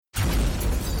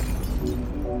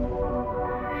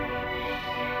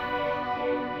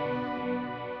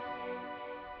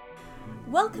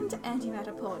Welcome to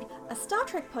Antimatter Pod, a Star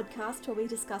Trek podcast where we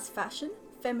discuss fashion,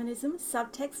 feminism,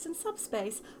 subtext and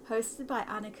subspace, hosted by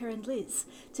Annika and Liz.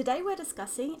 Today we're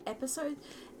discussing episode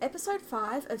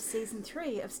 5 of Season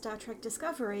 3 of Star Trek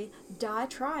Discovery, Die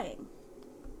Trying.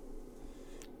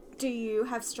 Do you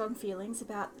have strong feelings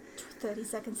about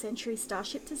 32nd century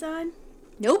starship design?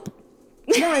 Nope.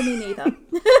 No, me neither.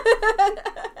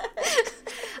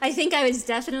 I think I was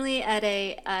definitely at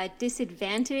a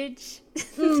disadvantage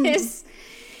this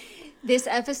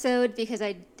episode because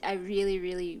I really,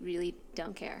 really, really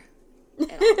don't care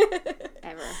at all,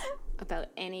 ever, about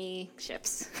any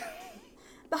ships.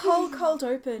 The whole cold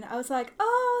open, I was like,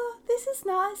 oh, this is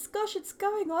nice. Gosh, it's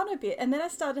going on a bit. And then I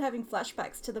started having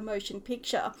flashbacks to the motion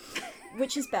picture,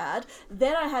 which is bad.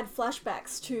 Then I had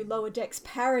flashbacks to Lower Deck's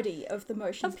parody of the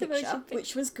motion picture,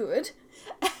 which was good.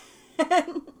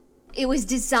 It was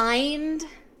designed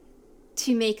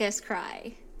to make us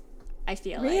cry, I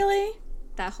feel like. Really?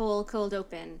 That whole cold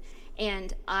open.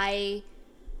 And I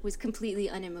was completely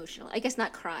unemotional. I guess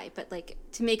not cry, but like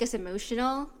to make us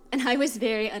emotional. And I was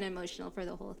very unemotional for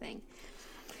the whole thing.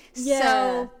 Yeah.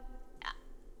 So,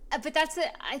 but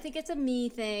I think it's a me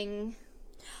thing.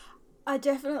 I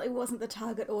definitely wasn't the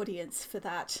target audience for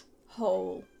that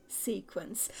whole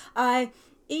sequence. I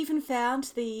even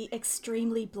found the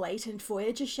extremely blatant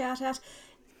Voyager shout-out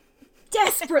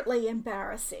desperately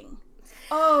embarrassing.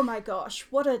 Oh my gosh,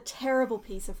 what a terrible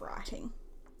piece of writing.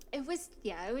 It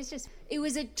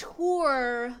was a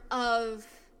tour of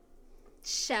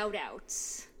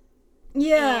shout-outs.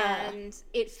 Yeah. And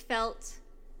it felt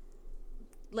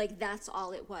like that's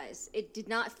all it was. It did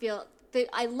not feel...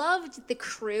 I loved the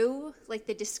crew, like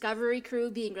the Discovery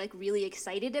crew being like really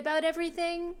excited about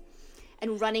everything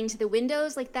and running to the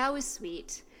windows. Like, that was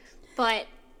sweet. But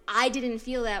I didn't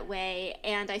feel that way,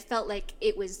 and I felt like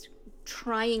it was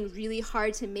trying really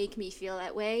hard to make me feel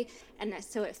that way, and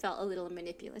so it felt a little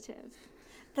manipulative.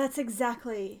 That's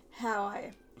exactly how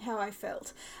I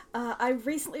felt. I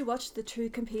recently watched the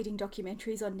 2 competing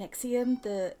documentaries on NXIVM,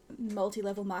 the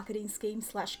multi-level marketing scheme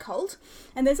 / cult,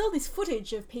 and there's all this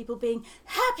footage of people being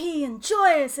happy and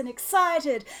joyous and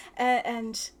excited,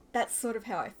 and that's sort of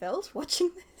how I felt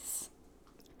watching this.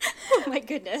 Oh my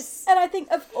goodness. And I think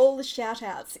of all the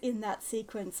shout-outs in that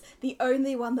sequence, the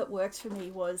only one that worked for me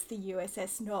was the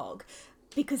USS Nog,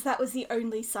 because that was the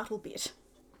only subtle bit.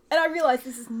 And I realised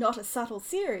this is not a subtle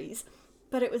series,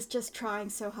 but it was just trying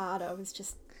so hard. I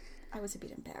was a bit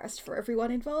embarrassed for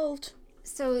everyone involved.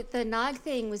 So the Nog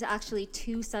thing was actually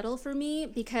too subtle for me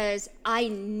because I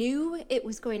knew it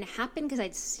was going to happen because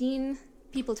I'd seen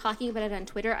people talking about it on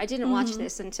Twitter. I didn't watch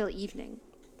this until evening.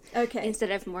 Okay.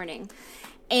 Instead of morning.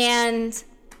 And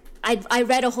I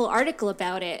read a whole article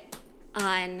about it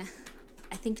on,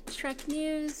 I think, Trek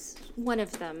News, one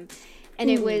of them. And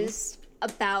it was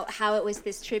about how it was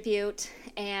this tribute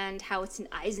and how it's an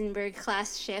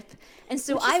Eisenberg-class ship. And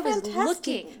so I was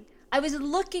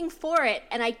looking for it,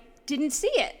 and I didn't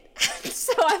see it.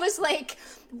 So I was like,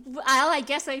 well, I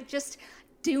guess I just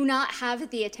do not have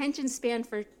the attention span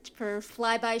for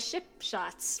flyby ship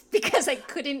shots because I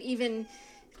couldn't even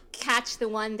catch the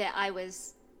one that I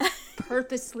was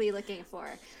purposely looking for.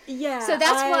 Yeah. So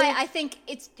that's why I think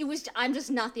I'm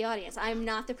just not the audience. I'm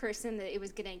not the person that it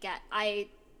was gonna get.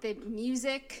 The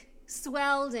music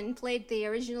swelled and played the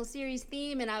original series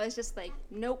theme, and I was just like,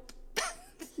 nope.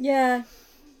 Yeah.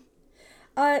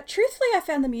 Truthfully, I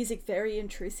found the music very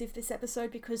intrusive this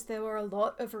episode because there were a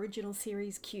lot of original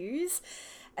series cues,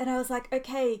 and I was like,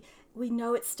 okay, we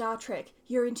know it's Star Trek.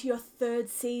 You're into your 3rd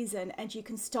season, and you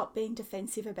can stop being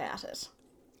defensive about it.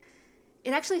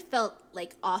 It actually felt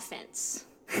like offense.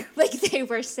 Like they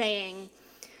were saying,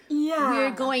 yeah,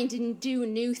 we're going to do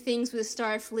new things with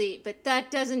Starfleet, but that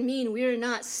doesn't mean we're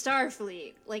not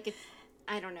Starfleet. Like,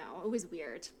 I don't know. It was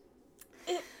weird.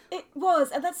 It was,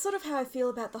 and that's sort of how I feel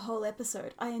about the whole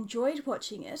episode. I enjoyed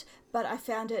watching it, but I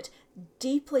found it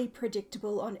deeply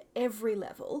predictable on every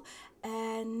level,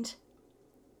 and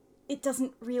it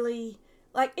doesn't really...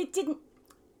 Like, it didn't...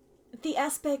 The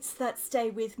aspects that stay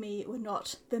with me were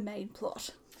not the main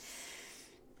plot.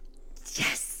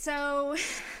 Yes, so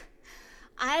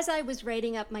as I was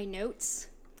writing up my notes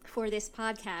for this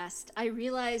podcast, I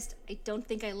realized I don't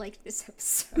think I liked this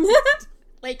episode.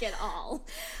 Like, at all.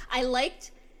 I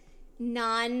liked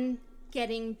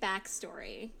non-getting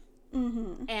backstory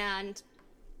and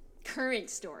current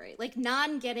story. Like,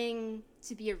 non-getting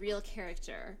to be a real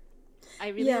character. I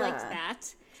really liked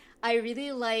that. I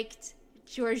really liked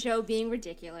Georgiou being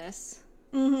ridiculous.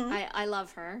 I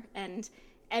love her, and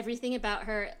everything about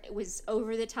her was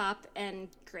over the top and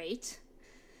great.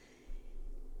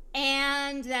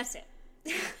 And that's it.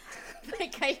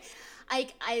 Like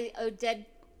Oded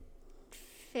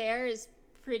Fair is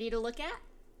pretty to look at.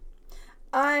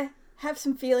 I have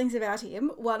some feelings about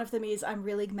him. One of them is I'm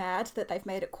really mad that they've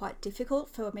made it quite difficult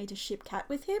for me to ship Kat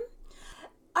with him.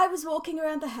 I was walking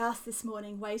around the house this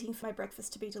morning waiting for my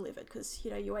breakfast to be delivered because,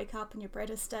 you know, you wake up and your bread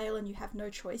is stale and you have no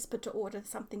choice but to order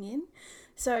something in.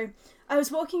 So I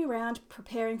was walking around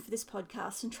preparing for this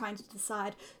podcast and trying to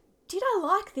decide, did I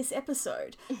like this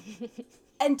episode?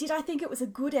 And did I think it was a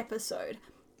good episode?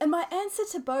 And my answer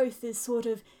to both is sort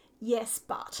of yes,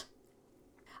 but.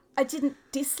 I didn't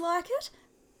dislike it,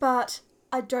 but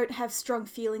I don't have strong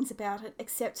feelings about it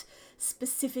except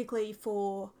specifically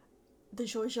for the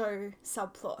Jojo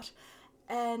subplot.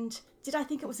 And did I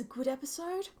think it was a good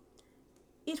episode?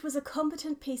 It was a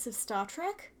competent piece of Star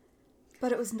Trek,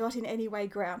 but it was not in any way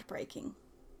groundbreaking.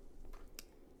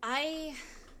 I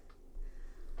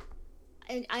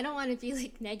don't want to be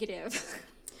like negative.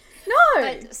 No!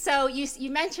 But so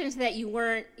you mentioned that you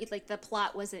weren't, like, the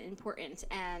plot wasn't important,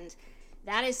 and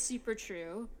that is super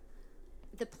true.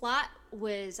 The plot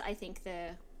was, I think,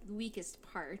 the weakest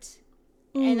part.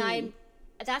 And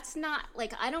that's not,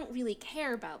 like, I don't really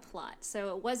care about plot,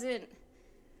 so it wasn't,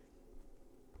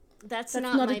 that's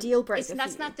not a deal breaker.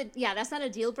 That's not a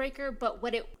deal breaker, but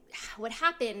what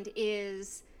happened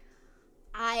is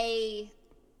I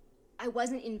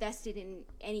wasn't invested in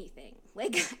anything.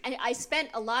 Like, I spent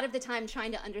a lot of the time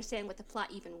trying to understand what the plot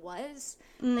even was.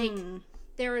 Like,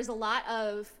 there was a lot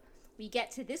of, we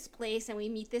get to this place and we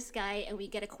meet this guy and we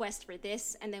get a quest for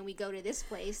this, and then we go to this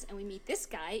place and we meet this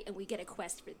guy and we get a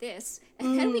quest for this,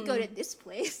 and then we go to this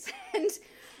place, and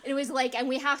it was like, and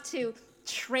we have to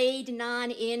trade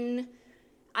Nan in.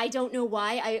 I don't know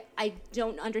why. I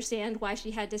don't understand why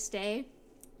she had to stay.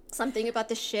 Something about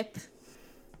the ship.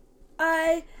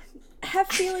 I have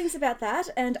feelings about that,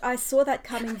 and I saw that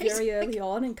coming very early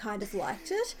on and kind of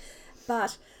liked it,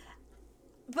 but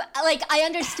like, I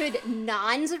understood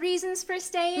Nan's reasons for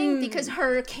staying because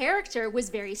her character was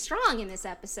very strong in this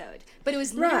episode, but it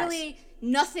was literally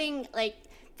nothing. Like,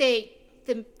 the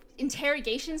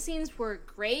interrogation scenes were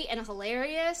great and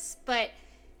hilarious, but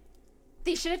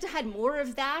they should have had more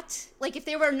of that. Like, if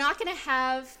they were not going to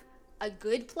have a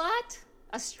good plot,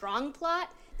 a strong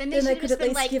plot, then they should have just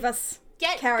been like, give us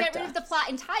get rid of the plot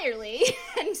entirely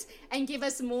and give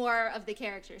us more of the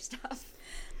character stuff.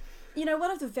 You know,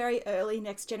 one of the very early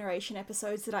Next Generation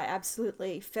episodes that I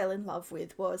absolutely fell in love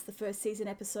with was the first season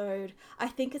episode. I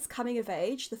think it's Coming of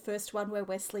Age, the first one where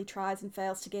Wesley tries and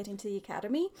fails to get into the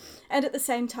academy. And at the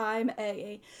same time,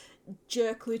 a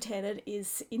jerk lieutenant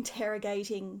is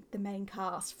interrogating the main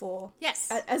cast for... Yes.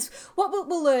 As what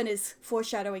we'll learn is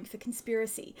foreshadowing for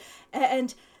conspiracy.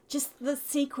 And just the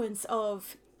sequence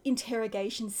of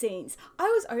interrogation scenes. I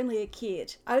was only a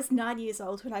kid. I was 9 years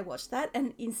old when I watched that, and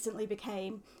it instantly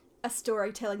became a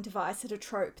storytelling device and a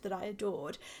trope that I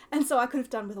adored. And so I could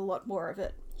have done with a lot more of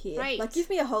it here. Right. Like, give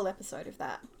me a whole episode of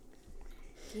that.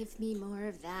 Give me more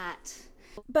of that.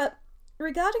 But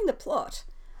regarding the plot...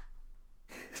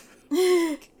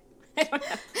 I don't know.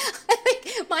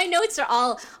 My notes are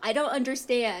all, I don't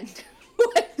understand.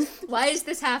 Why is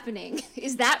this happening?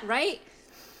 Is that right?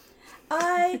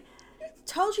 I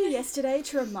told you yesterday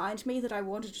to remind me that I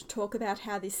wanted to talk about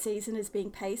how this season is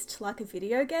being paced like a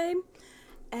video game.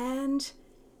 And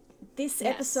this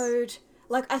episode,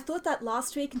 like, I thought that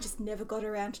last week and just never got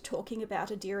around to talking about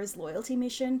Adira's loyalty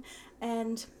mission.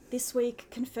 And this week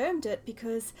confirmed it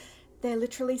because they're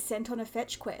literally sent on a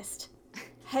fetch quest.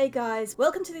 Hey guys,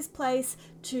 welcome to this place.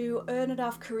 To earn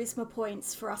enough charisma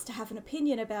points for us to have an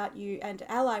opinion about you and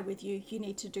ally with you, you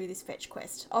need to do this fetch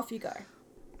quest. Off you go.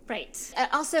 Right.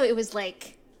 Also, it was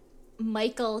like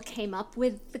Michael came up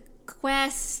with the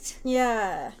quest.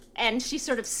 Yeah. And she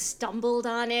sort of stumbled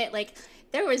on it. Like,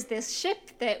 there was this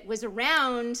ship that was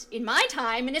around in my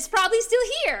time, and it's probably still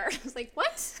here. I was like,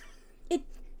 what? It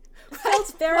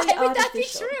felt very artificial. Why would that be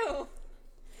true?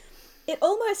 It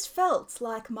almost felt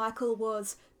like Michael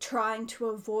was trying to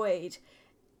avoid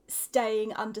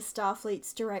staying under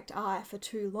Starfleet's direct eye for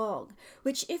too long,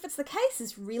 which, if it's the case,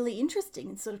 is really interesting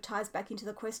and sort of ties back into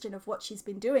the question of what she's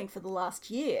been doing for the last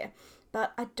year.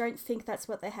 But I don't think that's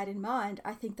what they had in mind.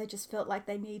 I think they just felt like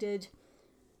they needed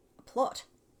a plot.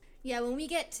 Yeah, when we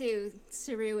get to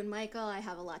Saru and Michael, I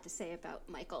have a lot to say about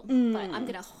Michael, but I'm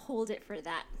going to hold it for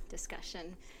that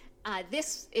discussion.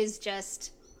 This is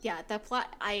just... Yeah, that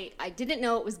plot, I didn't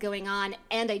know what was going on,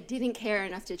 and I didn't care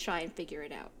enough to try and figure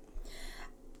it out.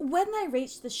 When they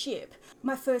reached the ship,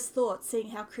 my first thought, seeing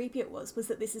how creepy it was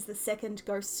that this is the second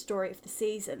ghost story of the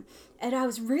season. And I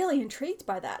was really intrigued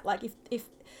by that. Like, if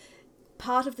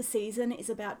part of the season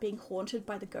is about being haunted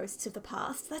by the ghosts of the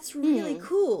past. That's really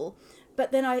cool.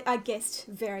 But then I guessed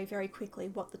very, very quickly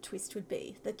what the twist would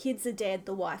be. The kids are dead,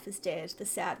 the wife is dead, the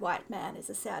sad white man is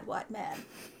a sad white man.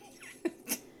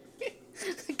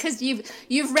 Because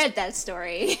you've read that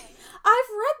story.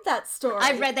 I've read that story.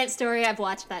 I've read that story. I've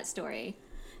watched that story.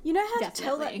 You know how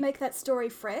Definitely. make that story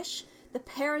fresh? The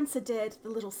parents are dead, the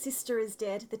little sister is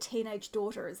dead, the teenage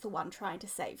daughter is the one trying to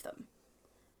save them.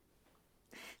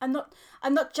 I'm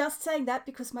not just saying that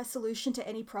because my solution to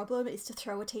any problem is to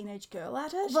throw a teenage girl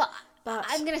at it. Well, but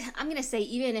I'm gonna say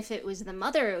even if it was the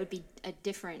mother, it would be a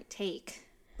different take.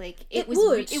 Like it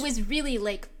was really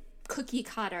like cookie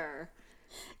cutter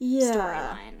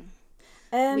storyline.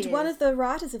 And one of the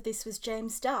writers of this was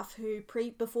James Duff, who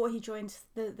before he joined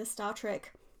the Star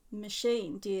Trek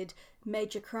machine did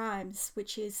Major Crimes,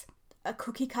 which is a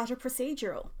cookie cutter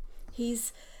procedural.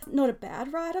 He's not a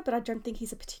bad writer, but I don't think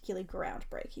he's a particularly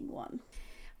groundbreaking one.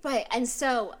 Right, and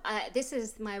so this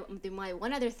is my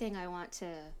one other thing I want to.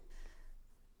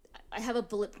 I have a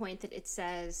bullet point that it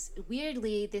says,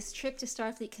 weirdly, this trip to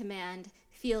Starfleet Command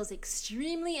feels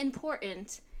extremely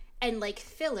important and like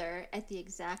filler at the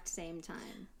exact same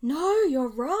time. No, you're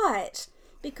right.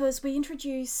 Because we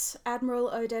introduce Admiral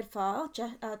Oded-Far,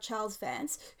 Charles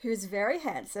Vance, who's very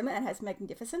handsome and has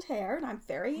magnificent hair, and I'm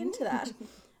very into that.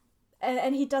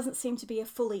 And he doesn't seem to be a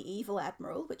fully evil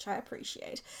admiral, which I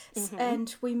appreciate. Mm-hmm.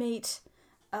 And we meet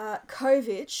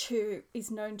Kovich, who is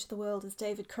known to the world as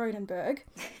David Cronenberg.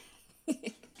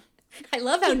 I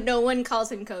love how no one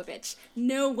calls him Kovich.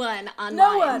 No one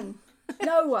online.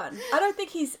 No one. I don't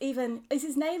think is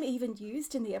his name even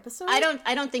used in the episode? I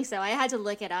don't think so. I had to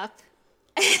look it up.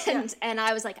 And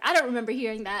I was like, I don't remember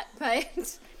hearing that,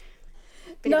 but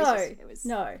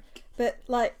no. But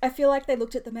like, I feel like they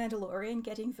looked at The Mandalorian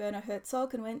getting Werner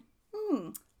Herzog and went,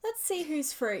 let's see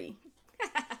who's free.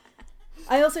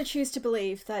 I also choose to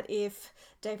believe that if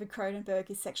David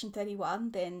Cronenberg is Section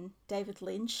 31, then David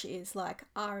Lynch is like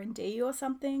R&D or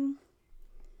something.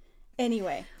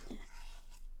 Anyway.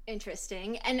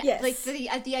 Interesting. And yes.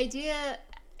 Like the idea,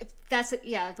 that's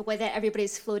the way that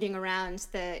everybody's floating around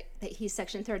that he's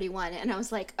Section 31, and I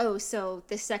was like, oh, so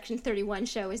the Section 31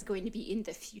 show is going to be in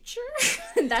the future?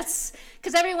 And that's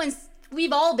because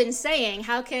we've all been saying,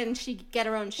 how can she get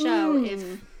her own show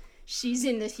if she's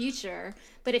in the future?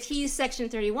 But if he's Section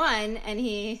 31 and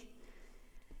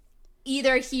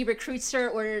either he recruits her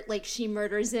or like she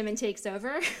murders him and takes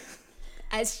over,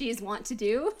 as she is wont to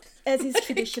do, as is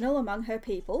traditional among her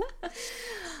people,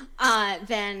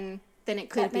 then it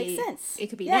could that makes sense. It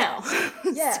could be now.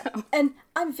 Yeah. So. And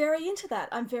I'm very into that.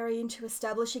 I'm very into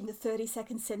establishing the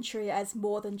 32nd century as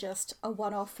more than just a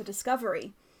one-off for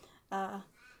Discovery.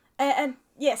 And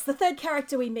yes, the third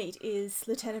character we meet is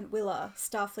Lieutenant Willa,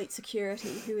 Starfleet Security,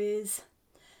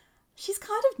 she's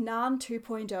kind of Narn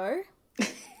 2.0.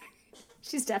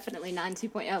 She's definitely Narn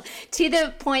 2.0. To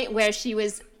the point where she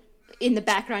was in the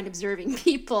background observing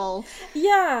people.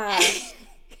 Yeah.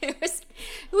 It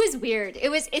was weird.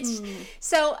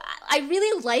 So I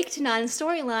really liked Narn's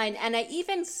storyline, and I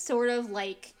even sort of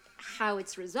like how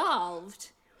it's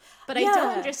resolved, but I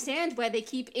don't understand why they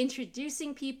keep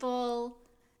introducing people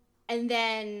and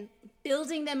then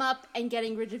building them up and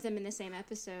getting rid of them in the same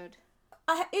episode.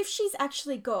 If she's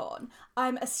actually gone,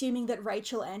 I'm assuming that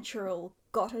Rachel Ancherl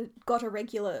got a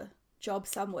regular job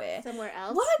somewhere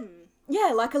else.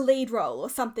 Yeah, like a lead role or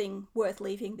something worth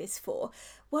leaving this for.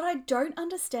 What I don't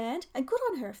understand, and good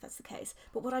on her if that's the case,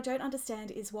 but what I don't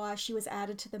understand is why she was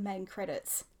added to the main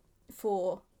credits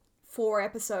for 4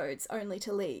 episodes only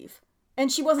to leave.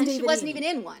 And she wasn't even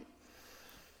in one.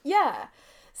 Yeah.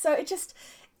 So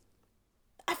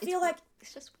I feel like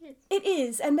it's just weird. It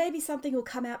is, and maybe something will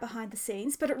come out behind the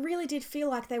scenes, but it really did feel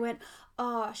like they went,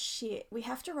 oh shit, we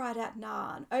have to write out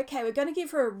Narn. Okay, we're going to give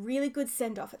her a really good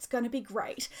send-off. It's going to be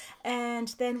great. And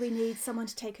then we need someone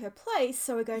to take her place,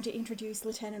 so we're going to introduce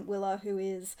Lieutenant Willa, who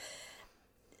is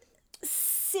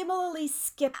similarly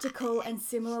skeptical and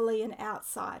similarly an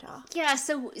outsider. Yeah,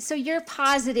 so you're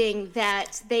positing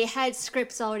that they had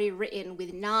scripts already written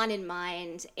with Narn in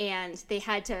mind, and they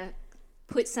had to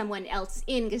put someone else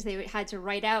in because they had to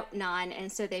write out Narn, and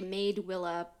so they made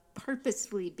Willa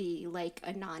purposefully be like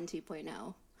a Narn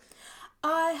 2.0.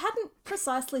 I hadn't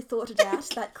precisely thought it out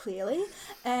that clearly,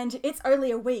 and it's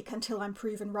only a week until I'm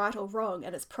proven right or wrong,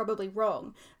 and it's probably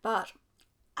wrong, but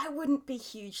I wouldn't be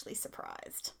hugely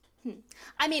surprised.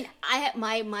 I mean,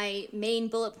 my main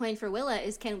bullet point for Willa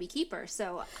is, can we keep her?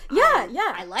 So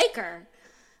I like her.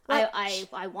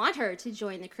 I want her to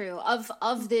join the crew. Of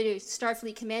the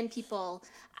Starfleet Command people,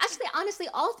 actually, honestly,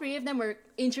 all 3 of them were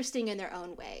interesting in their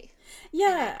own way.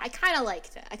 Yeah. I kind of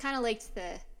liked it. I kind of liked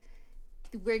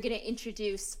we're going to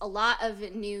introduce a lot of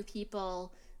new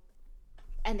people,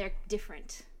 and they're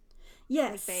different.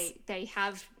 Yes. Like they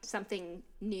have something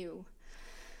new.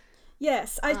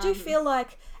 Yes, I do feel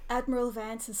like Admiral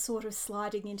Vance is sort of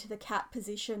sliding into the Cat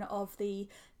position of the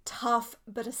tough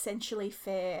but essentially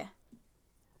fair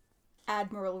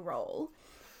admiral role.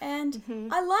 And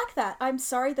I like that. I'm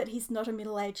sorry that he's not a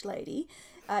middle-aged lady.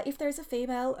 If there's a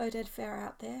female Oded Fehr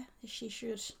out there, she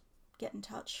should get in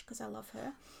touch because I love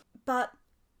her. But,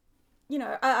 you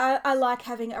know, I like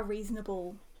having a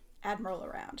reasonable admiral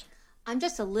around. I'm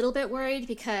just a little bit worried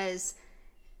because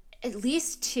at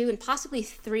least 2 and possibly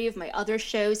 3 of my other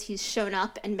shows, he's shown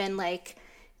up and been like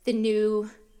the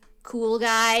new cool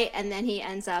guy, and then he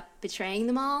ends up betraying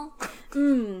them all.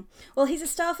 Well, he's a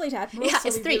Starfleet admiral, so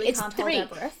it's we 3. really It's can't 3.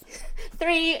 hold our breath.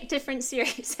 3 different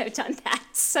series have done that,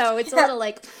 so it's a little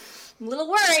like, I'm a little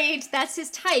worried that's his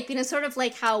type. You know, sort of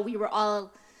like how we were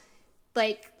all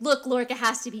like, look, Lorca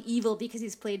has to be evil because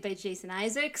he's played by Jason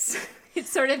Isaacs.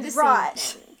 It's sort of the same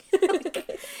thing.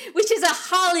 Which is a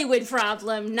Hollywood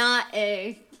problem, not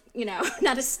a, you know,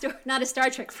 not a Star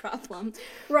Trek problem.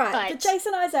 Right, but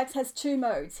Jason Isaacs has 2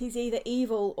 modes. He's either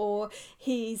evil or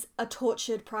he's a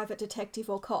tortured private detective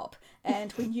or cop.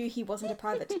 And we knew he wasn't a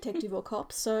private detective or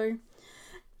cop, so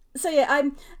yeah,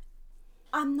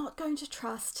 I'm not going to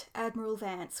trust Admiral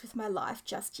Vance with my life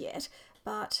just yet.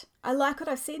 But I like what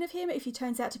I've seen of him. If he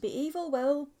turns out to be evil,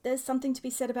 well, there's something to be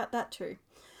said about that too.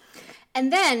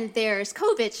 And then there's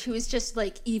Kovich, who is just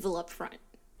like evil up front.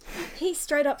 He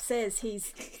straight up says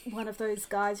he's one of those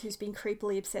guys who's been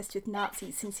creepily obsessed with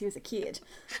Nazis since he was a kid.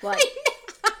 Like,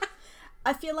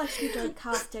 I feel like you don't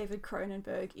cast David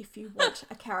Cronenberg if you want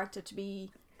a character to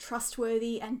be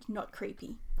trustworthy and not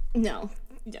creepy. No.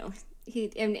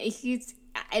 And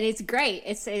it's great.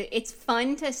 It's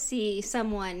fun to see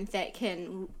someone that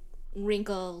can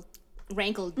rankle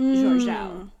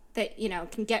Georgiou, that, you know,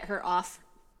 can get her off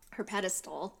her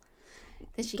pedestal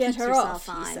that she keeps herself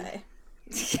on.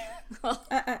 You say. Well,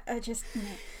 I just, you know,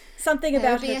 something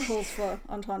about her calls for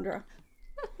entendre.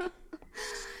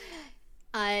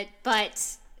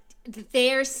 But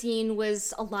their scene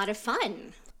was a lot of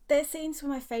fun. Their scenes were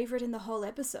my favourite in the whole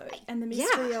episode, and the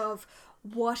mystery of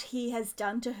what he has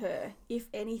done to her, if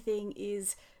anything,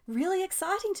 is really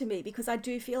exciting to me, because I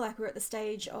do feel like we're at the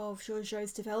stage of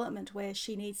Georgiou's development where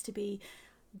she needs to be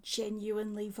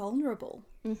genuinely vulnerable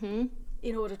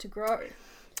in order to grow.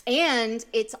 And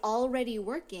it's already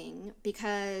working,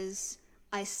 because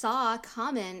I saw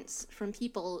comments from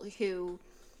people who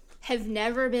have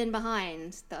never been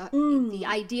behind the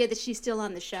idea that she's still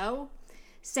on the show,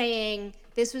 saying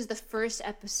this was the first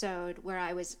episode where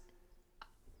I was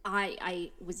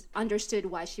understood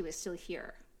why she was still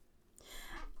here.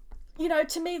 You know,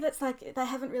 to me, that's like, they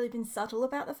haven't really been subtle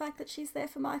about the fact that she's there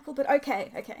for Michael, but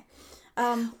okay.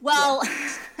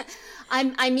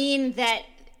 I mean that,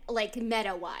 like,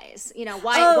 meta-wise, you know,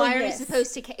 why are we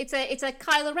supposed to it's a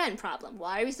Kylo Ren problem.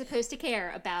 Why are we supposed to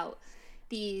care about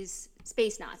these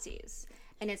space Nazis?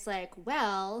 And it's like,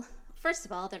 well, first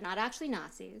of all, they're not actually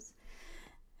Nazis,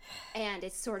 and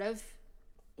it's sort of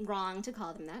wrong to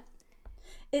call them that.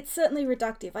 It's certainly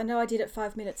reductive. I know I did it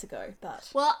 5 minutes ago,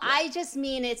 but... Well, yeah. I just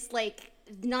mean it's like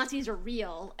Nazis are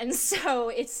real, and so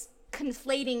it's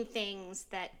conflating things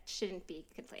that shouldn't be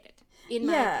conflated, in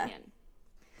my opinion.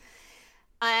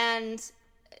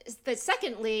 But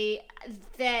secondly,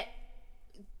 that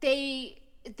the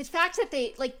fact that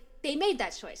they made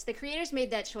that choice, the creators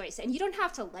made that choice, and you don't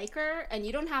have to like her, and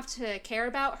you don't have to care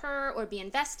about her or be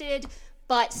invested,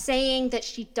 but saying that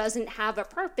she doesn't have a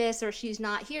purpose or she's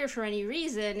not here for any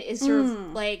reason is sort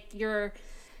of like you're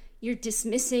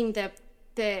dismissing the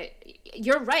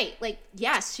you're right. Like,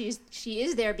 yes, she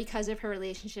is there because of her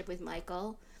relationship with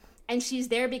Michael, and she's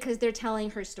there because they're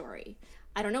telling her story.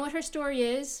 I don't know what her story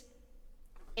is.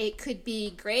 It could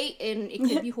be great and it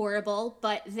could be horrible,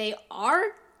 but they are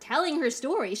telling her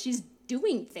story. She's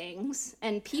doing things,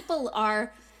 and people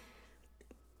are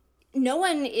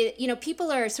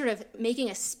sort of making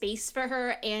a space for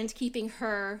her and keeping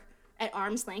her at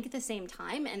arm's length at the same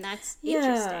time, and that's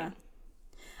interesting.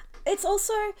 It's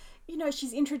also, you know,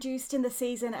 she's introduced in the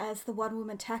season as the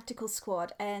one-woman tactical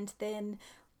squad, and then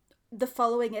the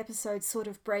following episodes sort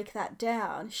of break that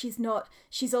down. She's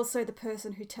also the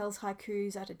person who tells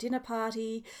haikus at a dinner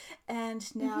party,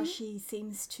 and now she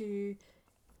seems to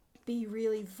be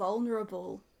really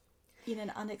vulnerable in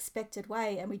an unexpected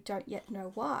way, and we don't yet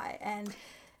know why. And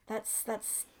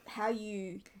that's how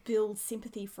you build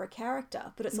sympathy for a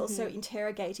character, but it's also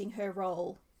interrogating her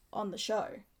role on the show.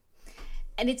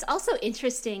 And it's also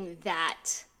interesting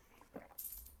that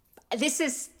this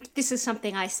is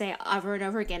something I say over and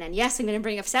over again, and yes, I'm going to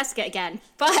bring up Seska again,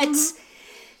 but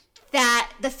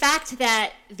that the fact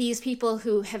that these people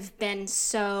who have been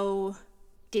so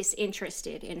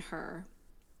disinterested in her,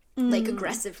 like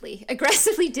aggressively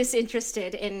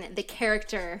disinterested in the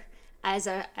character as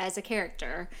a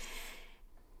character,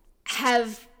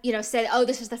 have, you know, said, oh,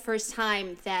 this is the first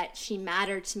time that she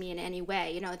mattered to me in any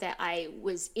way, you know, that I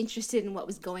was interested in what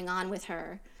was going on with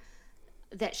her,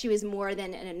 that she was more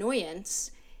than an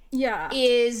annoyance,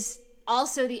 is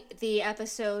also the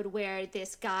episode where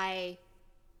this guy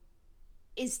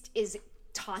is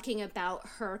talking about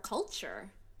her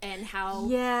culture and how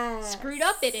screwed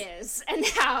up it is, and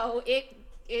how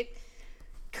it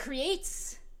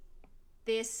creates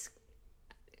this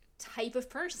type of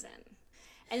person.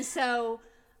 And so,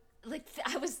 like,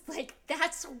 I was like,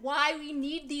 that's why we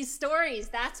need these stories.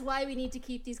 That's why we need to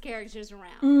keep these characters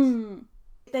around.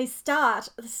 They start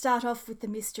off with the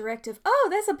misdirect of, oh,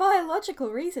 there's a biological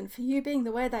reason for you being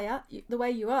the way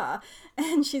you are,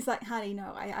 and she's like, honey,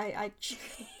 no,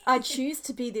 I choose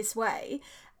to be this way,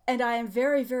 and I am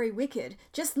very, very wicked.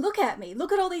 Just look at me.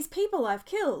 Look at all these people I've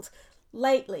killed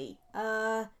lately.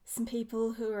 Some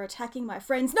people who are attacking my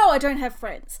friends. No, I don't have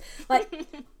friends. Like,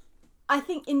 I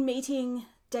think in meeting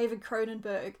David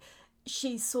Cronenberg,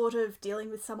 she's sort of dealing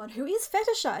with someone who is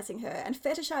fetishizing her and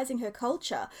fetishizing her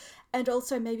culture, and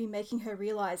also maybe making her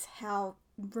realize how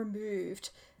removed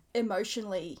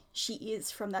emotionally she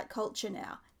is from that culture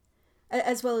now,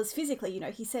 as well as physically. You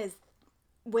know, he says,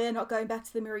 we're not going back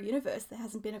to the mirror universe. There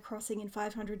hasn't been a crossing in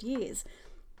 500 years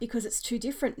because it's too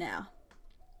different now.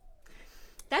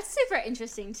 That's super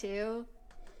interesting too.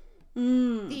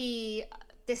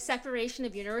 The separation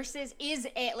of universes is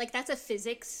that's a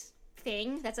physics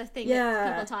thing. That's a thing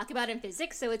that people talk about in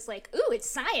physics. So it's like, ooh, it's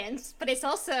science, but it's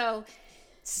also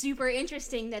super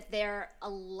interesting that they're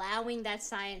allowing that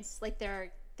science, like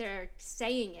they're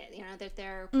saying it, you know, that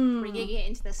they're bringing it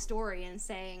into the story and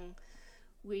saying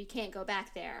we can't go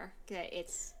back there. That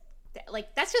it's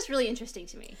like, that's just really interesting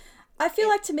to me. I feel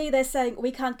like, to me, they're saying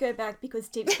we can't go back because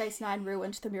Deep Space Nine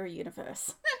ruined the mirror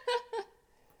universe.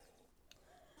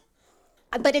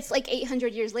 But it's like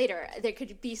 800 years later. There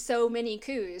could be so many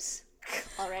coups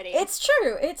already. It's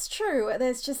true.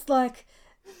 There's just like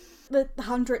the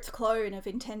 100th clone of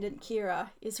Intendant Kira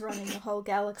is running the whole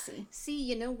galaxy. See,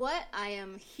 you know what? I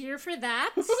am here for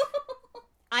that.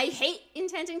 I hate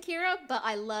Intendant Kira, but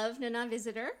I love Nana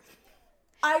Visitor.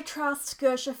 I trust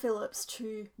Gersha Phillips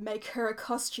to make her a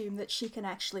costume that she can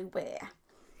actually wear.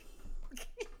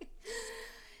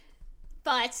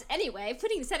 But anyway,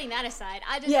 setting that aside,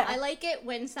 I like it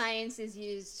when science is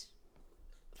used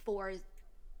for,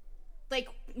 like,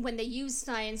 when they use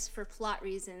science for plot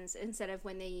reasons instead of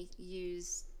when they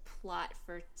use plot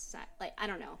for, like, I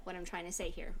don't know what I'm trying to say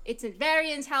here. It's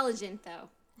very intelligent, though.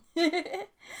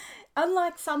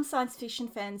 Unlike some science fiction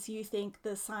fans, you think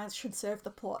the science should serve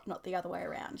the plot, not the other way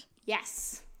around.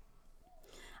 Yes.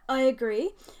 I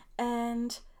agree,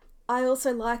 and I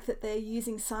also like that they're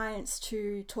using science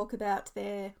to talk about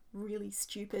their really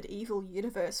stupid evil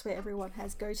universe where everyone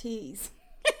has goatees.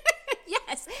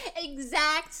 Yes,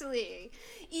 exactly.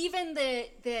 Even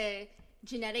the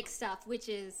genetic stuff, which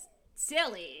is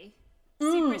silly,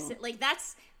 super like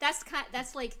that's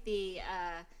like the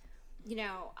you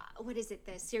know, what is it,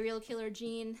 the serial killer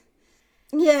gene?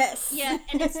 Yes. Yeah,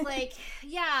 and it's like,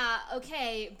 yeah,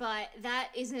 okay, but that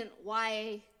isn't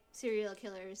why serial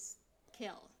killers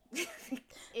kill.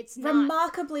 It's not.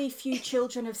 Remarkably few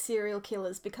children of serial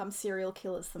killers become serial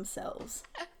killers themselves.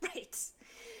 Right.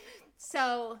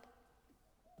 So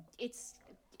it's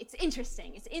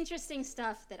interesting. It's interesting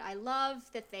stuff that I love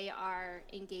that they are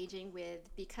engaging with,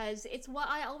 because it's what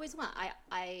I always want.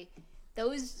 I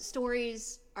those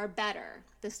stories are better.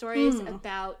 The stories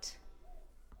about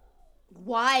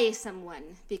why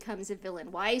someone becomes a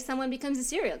villain, why someone becomes a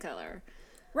serial killer,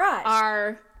 right,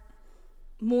 are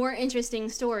more interesting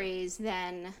stories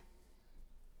than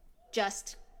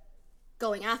just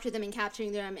going after them and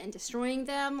capturing them and destroying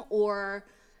them, or,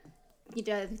 you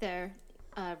know, their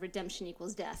redemption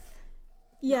equals death.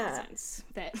 Yeah. Nonsense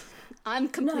that I'm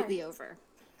completely over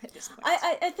at this point.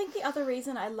 I think the other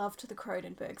reason I loved the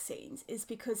Cronenberg scenes is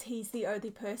because he's the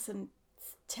only person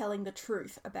telling the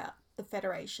truth about the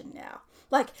Federation now.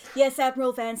 Like, yes,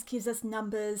 Admiral Vance gives us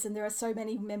numbers and there are so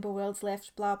many member worlds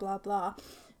left, blah, blah, blah.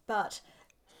 But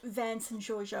Vance and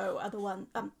Georgiou are the one,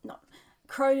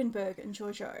 Cronenberg and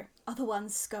Georgiou are the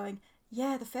ones going,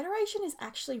 yeah, the Federation is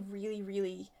actually really,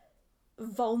 really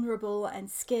vulnerable and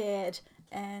scared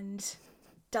and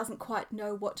doesn't quite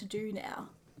know what to do now.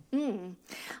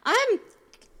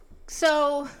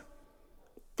 So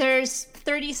there's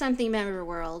 30 something member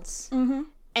worlds,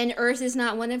 and Earth is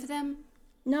not one of them.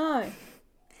 No.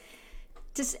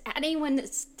 Does anyone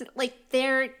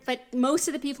but most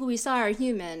of the people we saw are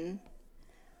human.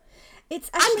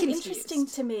 It's actually interesting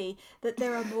to me that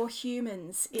there are more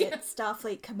humans in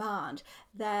Starfleet Command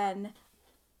than,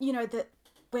 that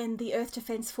when the Earth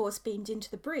Defense Force beamed into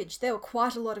the bridge, there were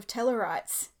quite a lot of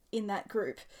Tellarites in that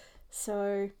group.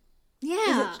 So,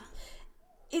 yeah.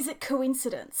 Is it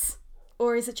coincidence?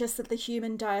 Or is it just that the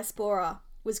human diaspora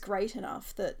was great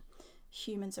enough that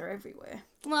humans are everywhere?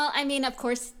 Well, I mean, of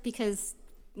course, because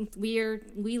we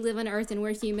live on Earth and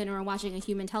we're human and we're watching a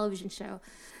human television show.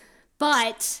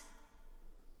 But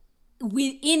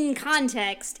in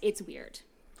context, it's weird.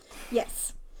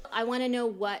 Yes. I want to know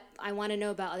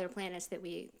about other planets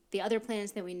the other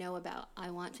planets that we know about. I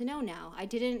want to know now. I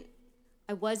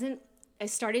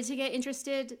started to get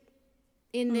interested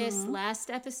in this last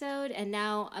episode, and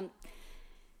now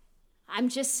I'm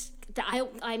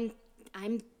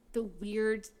the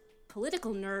weird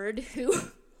political nerd who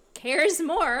cares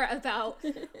more about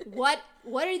what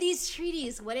are these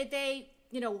treaties? What did they,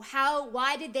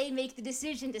 why did they make the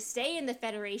decision to stay in the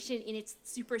Federation in its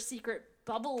super secret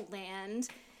bubble land?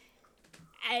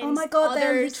 And oh my god,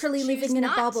 they're literally living in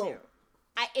a bubble.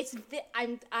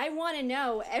 I want to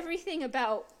know everything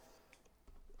about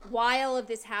why all of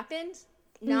this happened.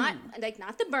 Not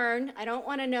the burn. I don't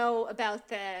want to know about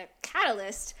the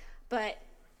catalyst, but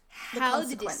how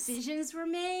the decisions were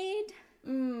made.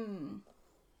 And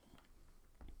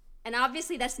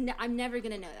obviously, I'm never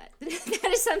going to know that.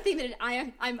 That is something that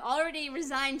I'm already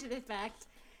resigned to the fact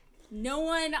no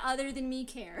one other than me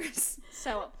cares.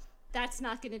 So that's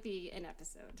not going to be an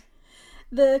episode.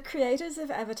 The creators of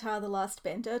Avatar: The Last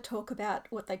Bender talk about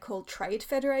what they call Trade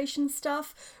Federation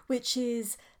stuff, which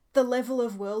is the level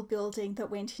of world building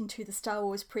that went into the Star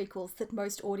Wars prequels that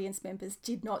most audience members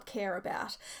did not care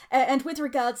about. And with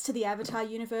regards to the Avatar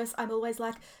universe, I'm always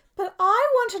like, but I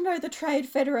want to know the Trade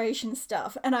Federation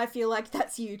stuff, and I feel like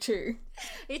that's you too.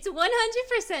 It's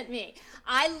 100% me.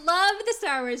 I love the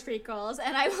Star Wars prequels,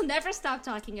 and I will never stop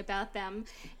talking about them.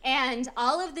 And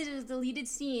all of the deleted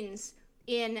scenes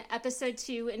in episode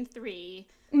 2 and 3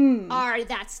 are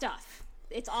that stuff.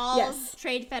 It's all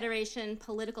Trade Federation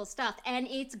political stuff, and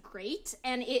it's great,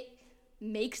 and it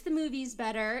makes the movies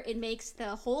better, it makes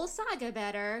the whole saga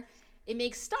better, it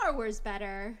makes Star Wars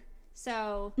better,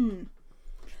 so...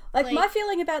 Like, my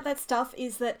feeling about that stuff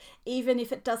is that even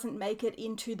if it doesn't make it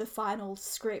into the final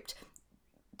script,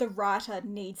 the writer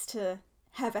needs to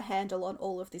have a handle on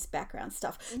all of this background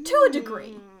stuff, to a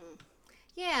degree.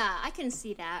 Yeah, I can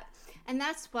see that. And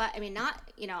that's what,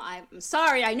 I'm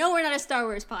sorry, I know we're not a Star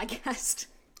Wars podcast.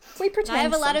 We pretend I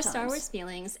have a lot sometimes. of Star Wars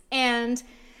feelings. And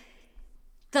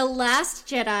The Last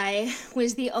Jedi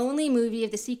was the only movie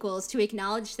of the sequels to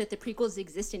acknowledge that the prequels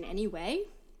exist in any way.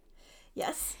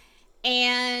 Yes.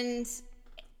 And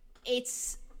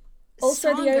it's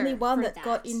also the only one that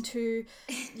got into,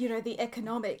 the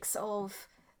economics of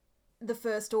the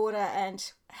First Order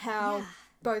and how...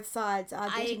 both sides are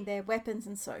getting their weapons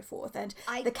and so forth, and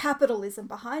the capitalism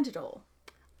behind it all.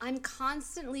 I'm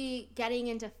constantly getting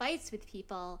into fights with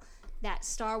people that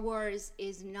Star Wars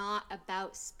is not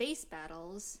about space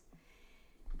battles,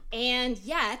 and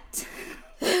yet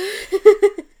Rise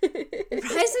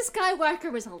of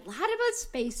Skywalker was a lot about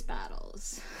space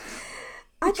battles.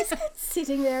 I just kept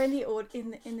sitting there in the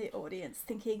audience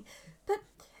thinking, but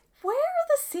where are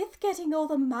the Sith getting all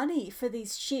the money for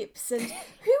these ships, and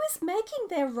who is making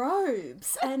their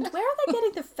robes, and where are they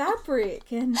getting the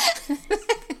fabric? And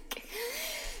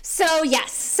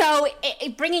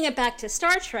bringing it back to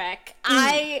Star Trek,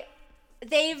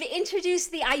 they've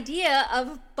introduced the idea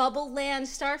of Bubble Land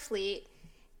Starfleet,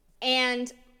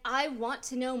 and I want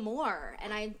to know more,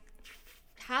 and I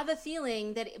have a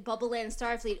feeling that Bubble Land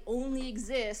Starfleet only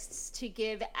exists to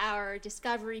give our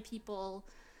Discovery people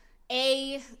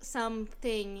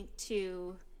something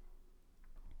to,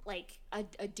 like,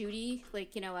 a duty,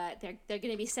 like, they're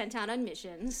going to be sent out on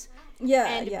missions.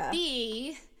 And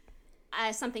B,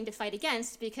 something to fight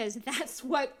against, because that's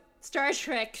what Star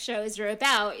Trek shows are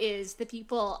about, is the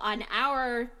people on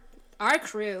our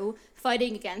crew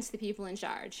fighting against the people in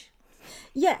charge.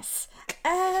 Yes.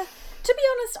 To be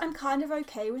honest, I'm kind of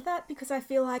okay with that, because I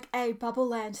feel like Bubble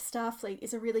Land Starfleet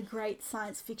is a really great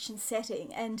science fiction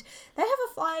setting, and they have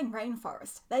a flying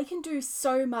rainforest. They can do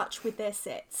so much with their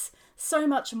sets, so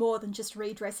much more than just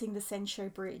redressing the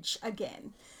Sensho Bridge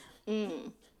again.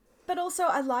 But also,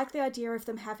 I like the idea of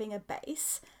them having a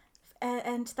base,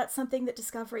 and that's something that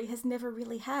Discovery has never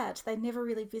really had. They never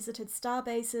really visited star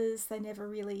bases, they never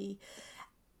really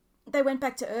they went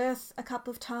back to Earth a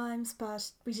couple of times,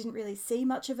 but we didn't really see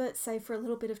much of it, save for a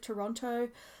little bit of Toronto.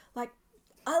 Like,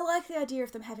 I like the idea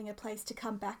of them having a place to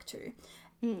come back to.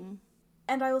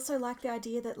 And I also like the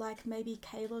idea that, like, maybe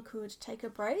Kayla could take a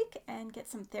break and get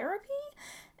some therapy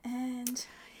and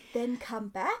then come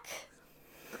back.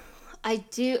 I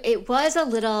do. It was a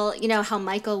little, how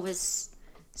Michael was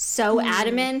so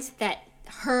adamant that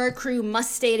her crew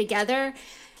must stay together.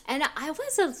 And I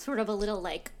was sort of a little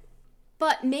like,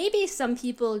 but maybe some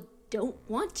people don't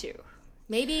want to.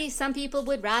 Maybe some people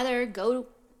would rather go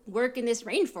work in this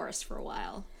rainforest for a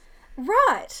while.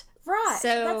 Right.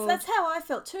 So that's how I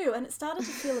felt too. And it started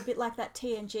to feel a bit like that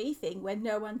TNG thing where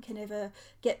no one can ever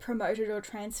get promoted or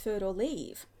transferred or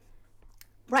leave.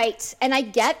 Right. And I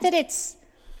get that it's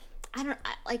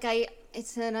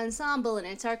an ensemble and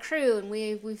it's our crew and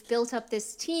we've built up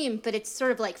this team, but it's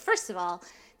sort of like, first of all,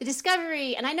 the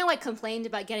Discovery, and I know I complained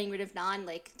about getting rid of Nan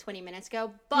like 20 minutes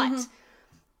ago, but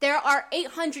there are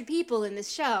 800 people in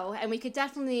this show and we could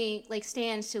definitely like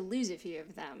stand to lose a few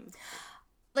of them.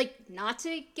 Like, not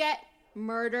to get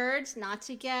murdered, not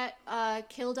to get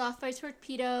killed off by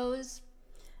torpedoes,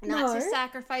 not to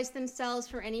sacrifice themselves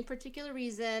for any particular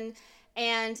reason,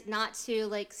 and not to,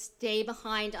 like, stay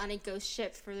behind on a ghost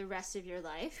ship for the rest of your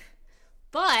life.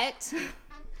 But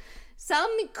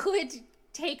some could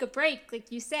take a break,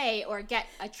 like you say, or get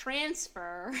a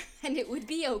transfer, and it would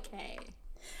be okay.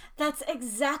 That's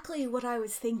exactly what I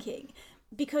was thinking.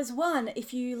 Because one,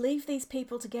 if you leave these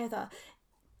people together,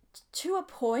 to a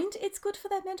point, it's good for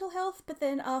their mental health, but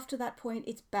then after that point,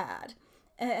 it's bad.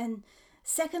 And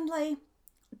secondly,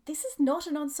 this is not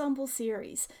an ensemble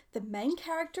series. The main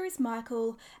character is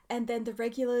Michael, and then the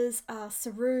regulars are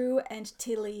Saru and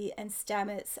Tilly and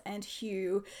Stamets and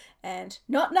Hugh, and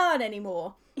not Nan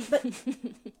anymore. But,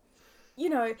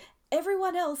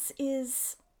 everyone else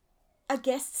is a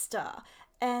guest star.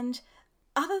 And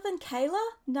other than Kayla,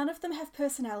 none of them have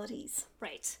personalities.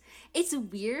 Right. It's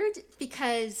weird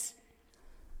because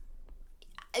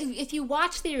if you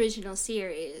watch the original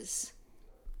series,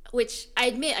 which I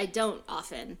admit I don't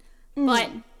often, but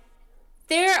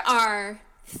there are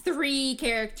 3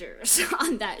 characters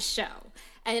on that show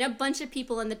and a bunch of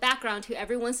people in the background who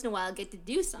every once in a while get to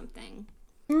do something.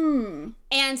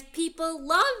 And people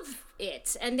love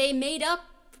it. And they made up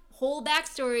whole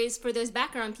backstories for those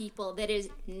background people that is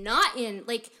not in,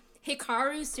 like,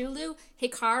 Hikaru Sulu,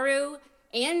 Hikaru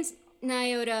and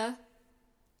Nyota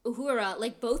Uhura,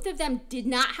 like, both of them did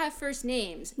not have first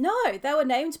names. No, they were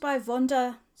named by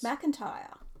Vonda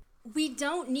McIntyre. We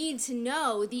don't need to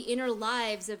know the inner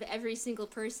lives of every single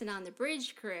person on the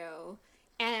bridge crew,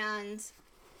 and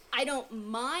I don't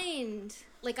mind,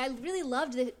 like, I really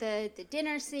loved the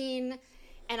dinner scene.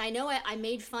 And I know I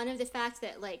made fun of the fact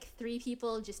that, like, 3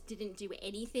 people just didn't do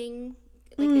anything.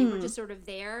 Like, they were just sort of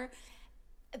there.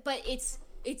 But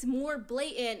it's more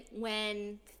blatant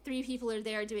when 3 people are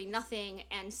there doing nothing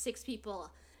and 6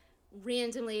 people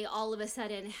randomly all of a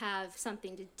sudden have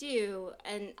something to do.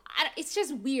 And it's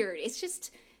just weird. It's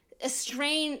just a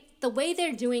strange... The way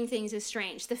they're doing things is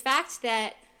strange. The fact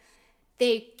that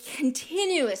they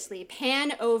continuously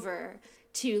pan over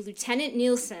to Lieutenant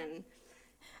Nielsen...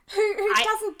 Who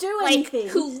doesn't do anything.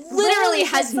 Who literally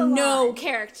has no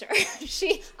character.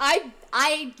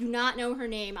 I do not know her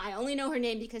name. I only know her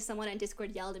name because someone on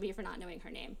Discord yelled at me for not knowing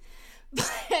her name.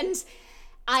 And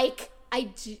I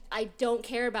don't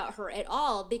care about her at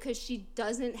all because she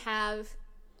doesn't have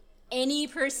any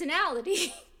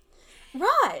personality.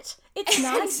 Right. It's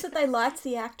nice that they liked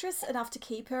the actress enough to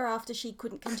keep her after she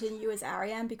couldn't continue as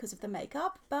Ariane because of the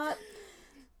makeup, but,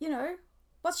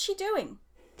 what's she doing?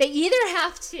 They either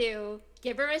have to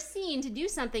give her a scene to do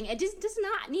something. It just does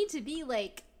not need to be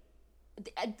like...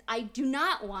 I do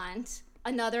not want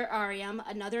another Ariam,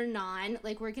 another Nan.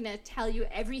 Like, we're going to tell you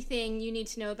everything you need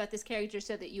to know about this character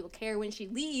so that you will care when she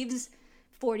leaves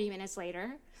 40 minutes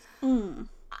later.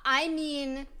 I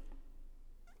mean,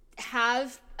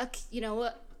 have,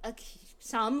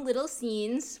 some little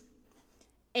scenes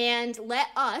and let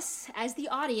us, as the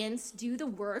audience, do the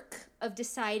work of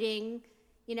deciding,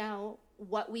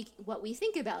 what we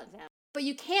think about them. But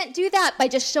you can't do that by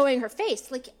just showing her face.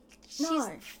 Like, she's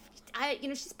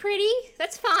pretty.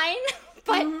 That's fine.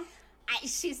 But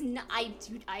she's not.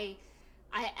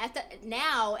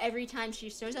 Now every time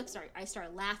she shows up, I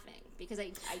start laughing because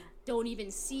I don't even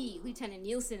see Lieutenant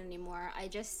Nielsen anymore. I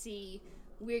just see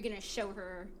we're gonna show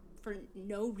her for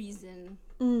no reason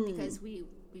because we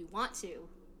want to,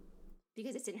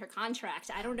 because it's in her contract.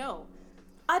 I don't know.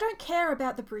 I don't care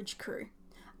about the bridge crew.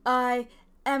 I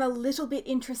am a little bit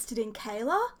interested in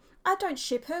Kayla. I don't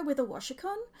ship her with a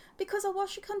Washikon because a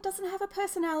Washikon doesn't have a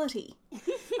personality.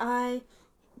 I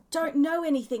don't know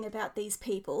anything about these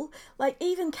people. Like,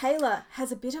 even Kayla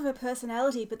has a bit of a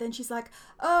personality, but then she's like,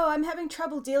 oh, I'm having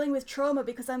trouble dealing with trauma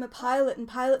because I'm a pilot and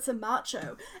pilots are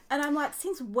macho. And I'm like,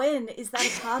 since when is that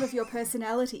a part of your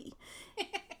personality?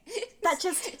 That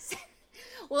just...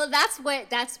 Well, that's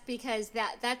because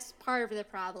that's part of the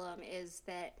problem, is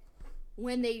that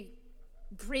when they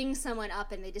bring someone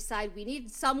up and they decide we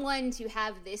need someone to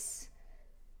have this,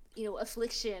 you know,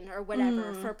 affliction or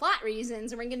whatever for plot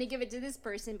reasons, and we're going to give it to this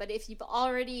person. But if you've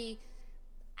already,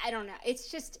 I don't know, it's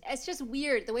just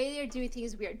weird. The way they're doing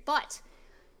things is weird. But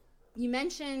you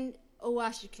mentioned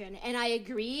Owashikun, and I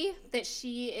agree that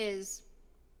she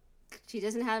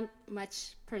doesn't have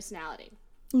much personality.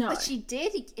 No. But she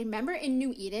did, remember in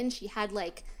New Eden, she got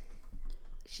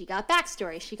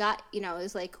backstory. She got, you know, it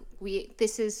was like, it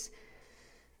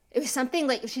was something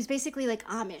like, she's basically like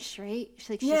Amish, right?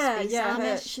 She's space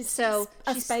Amish. She's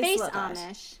space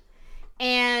Amish.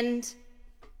 And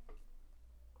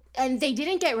they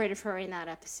didn't get rid of her in that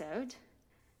episode.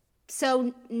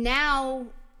 So now,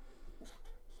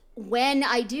 when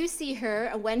I do see her,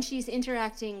 and when she's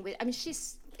interacting with, I mean,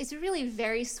 it's really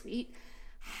very sweet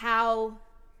how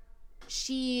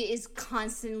she is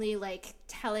constantly like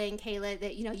telling Kayla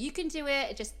that, you know, you can do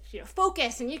it, just, you know,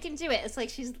 focus and you can do it. It's like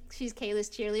she's Kayla's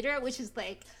cheerleader, which is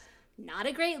like not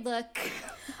a great look.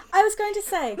 I was going to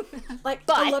say, like,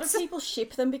 But... a lot of people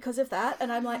ship them because of that,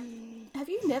 and I'm like, have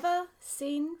you never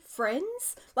seen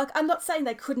Friends? Like, I'm not saying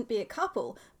they couldn't be a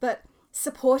couple, but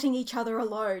supporting each other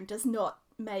alone does not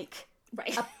make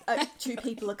two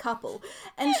people a couple.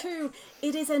 And two,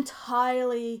 it is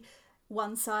entirely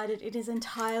one-sided. It is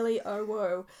entirely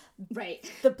Owo,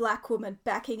 the black woman,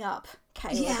 backing up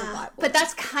Kayla, the white woman. But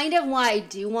that's kind of why I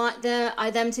do want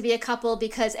them to be a couple,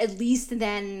 because at least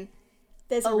then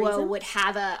there's Owo would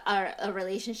have a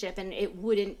relationship, and it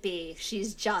wouldn't be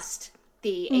she's just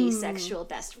the asexual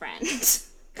best friend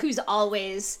who's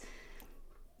always,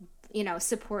 you know,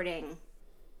 supporting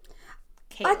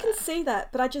Kayla. I can see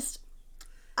that, but I just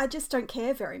don't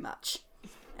care very much.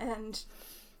 And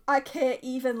I care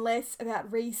even less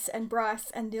about Reese and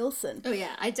Bryce and Nilsson. Oh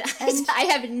yeah,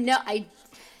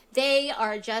 they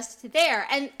are just there.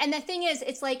 And the thing is,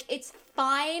 it's like, it's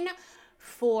fine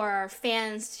for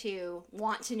fans to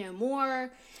want to know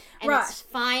more, and it's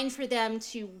fine for them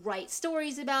to write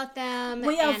stories about them.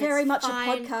 We are very much a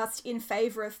podcast in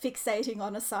favor of fixating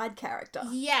on a side character.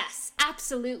 Yes,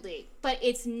 absolutely. But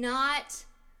it's not,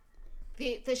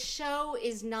 the show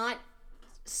is not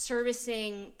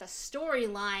servicing the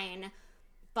storyline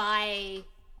by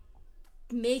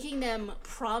making them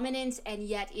prominent and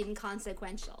yet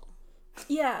inconsequential.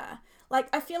 Yeah.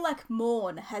 Like, I feel like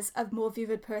Morn has a more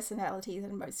vivid personality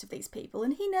than most of these people,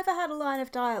 and he never had a line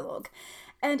of dialogue.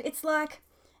 And it's like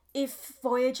if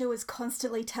Voyager was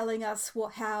constantly telling us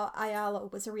how Ayala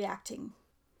was reacting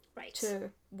to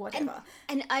whatever.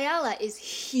 And Ayala is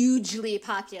hugely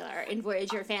popular in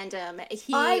Voyager fandom.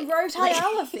 I wrote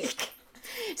Ayala fic.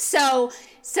 So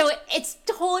it's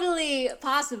totally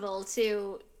possible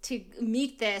to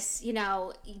meet this, you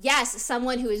know, yes,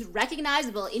 someone who is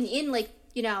recognizable in like,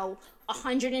 you know,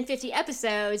 150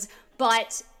 episodes,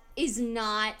 but is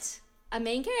not a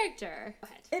main character. Go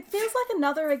ahead. It feels like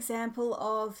another example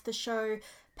of the show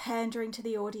pandering to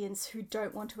the audience who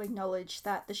don't want to acknowledge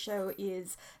that the show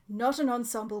is not an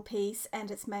ensemble piece and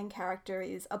its main character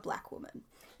is a black woman.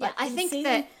 Yeah, I think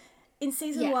that in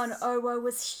season 1, Owo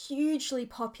was hugely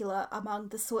popular among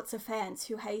the sorts of fans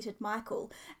who hated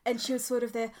Michael. And she was sort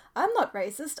of there, I'm not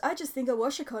racist, I just think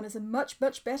Owashikun is a much,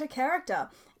 much better character.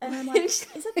 And I'm like, is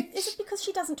it because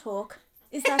she doesn't talk?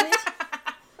 Is that it?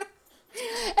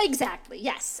 Exactly,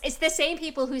 yes. It's the same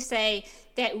people who say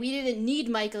that we didn't need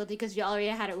Michael because we already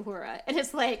had Uhura. And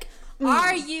it's like,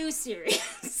 are you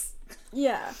serious?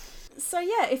 Yeah. So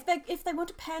yeah, if they want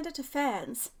to pander to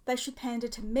fans, they should pander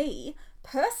to me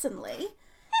personally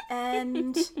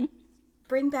and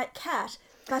bring back Kat,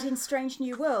 but in Strange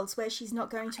New Worlds where she's not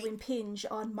going to impinge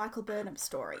on Michael Burnham's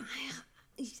story.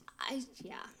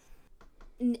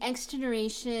 Next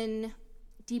Generation,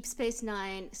 Deep Space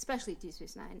Nine, especially Deep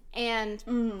Space Nine,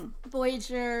 and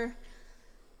Voyager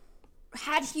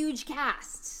had huge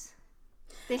casts.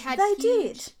 They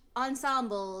did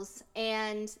ensembles,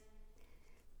 and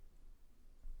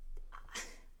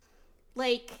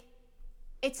like,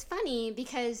 it's funny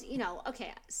because, you know,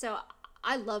 okay, so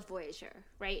I love Voyager,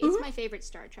 right? It's my favorite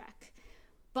Star Trek.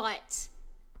 But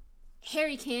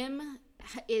Harry Kim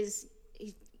is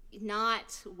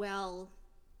not well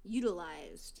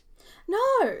utilized.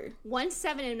 No. Once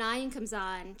 7 and 9 comes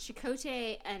on,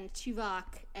 Chakotay and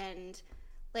Tuvok, and,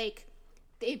 like,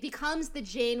 it becomes the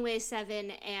Janeway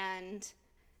 7 and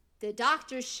the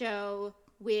Doctor's show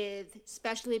with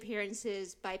special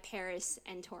appearances by Paris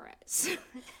and Torres.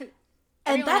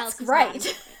 And that's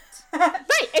great. Right,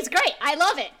 it's great. I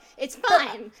love it. It's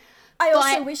fine. I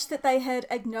also wish that they had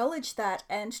acknowledged that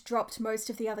and dropped most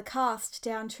of the other cast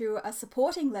down to a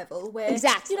supporting level where,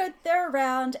 exactly. They're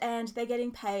around and they're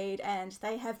getting paid and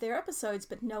they have their episodes,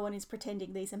 but no one is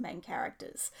pretending these are main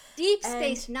characters. Deep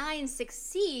Space Nine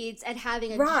succeeds at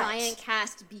having a giant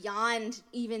cast beyond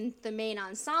even the main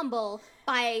ensemble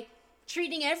by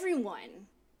treating everyone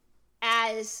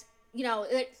as,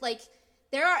 like,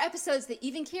 there are episodes that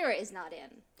even Kira is not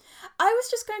in. I was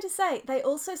just going to say, they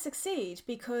also succeed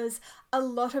because a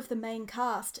lot of the main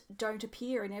cast don't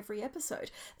appear in every episode.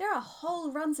 There are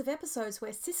whole runs of episodes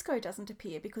where Sisko doesn't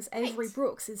appear because Avery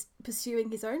Brooks is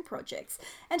pursuing his own projects.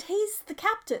 And he's the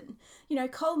captain.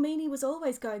 Cole Meany was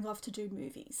always going off to do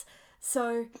movies.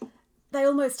 So they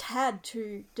almost had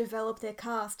to develop their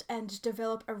cast and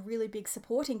develop a really big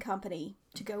supporting company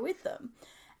to go with them.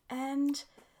 And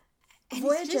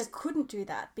Voyager couldn't do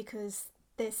that because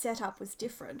their setup was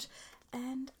different,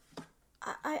 and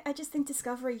I just think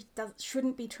Discovery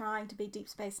shouldn't be trying to be Deep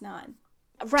Space Nine.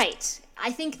 Right.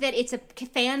 I think that it's a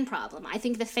fan problem. I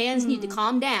think the fans need to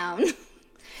calm down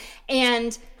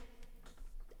and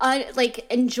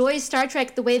enjoy Star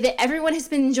Trek the way that everyone has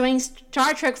been enjoying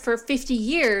Star Trek for 50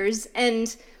 years,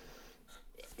 and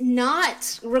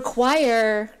not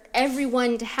require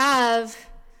everyone to have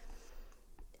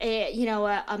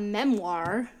a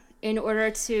memoir in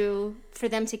order for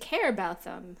them to care about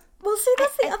them. Well, see,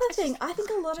 that's the other thing. I think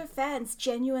a lot of fans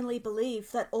genuinely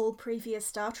believe that all previous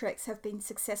Star Treks have been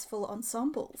successful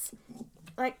ensembles.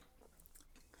 Like,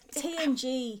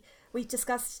 TNG, we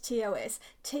discussed TOS.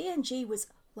 TNG was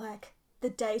like the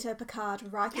Data,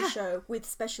 Picard, Riker show with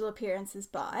special appearances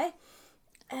by,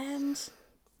 and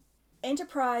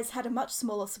Enterprise had a much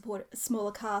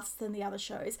smaller cast than the other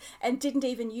shows, and didn't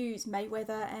even use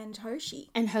Mayweather and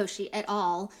Hoshi. At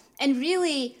all. And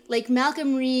really, like,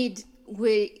 Malcolm Reed,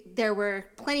 there were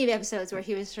plenty of episodes where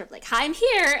he was sort of like, "Hi, I'm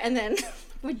here," and then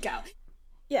would go.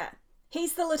 Yeah.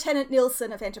 He's the Lieutenant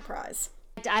Nielsen of Enterprise.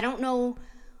 I don't know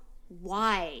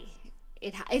why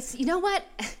it's, you know what?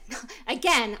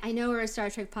 Again, I know we're a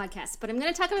Star Trek podcast, but I'm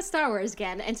going to talk about Star Wars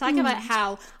again and talk about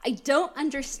how I don't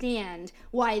understand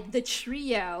why the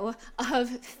trio of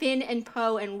Finn and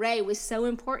Poe and Rey was so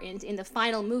important in the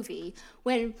final movie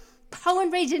when Poe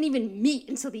and Rey didn't even meet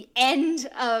until the end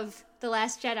of The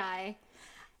Last Jedi.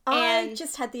 I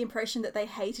just had the impression that they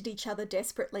hated each other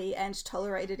desperately and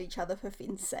tolerated each other for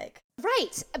Finn's sake.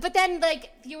 Right. But then, like,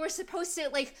 we're supposed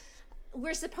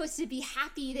to be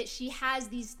happy that she has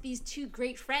these two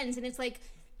great friends, and it's like,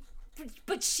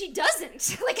 but she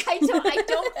doesn't. Like, I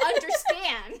don't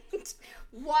understand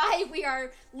why we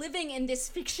are living in this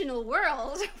fictional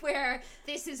world where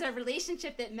this is a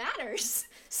relationship that matters.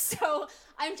 So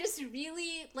I'm just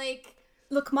really like...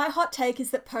 Look, my hot take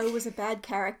is that Poe was a bad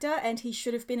character and he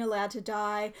should have been allowed to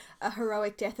die a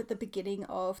heroic death at the beginning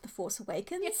of The Force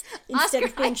Awakens instead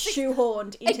of being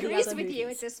shoehorned into the other movies. Agrees with you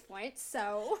at this point,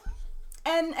 so...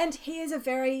 And he is a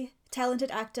very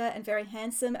talented actor and very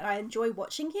handsome, and I enjoy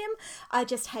watching him. I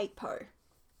just hate Poe.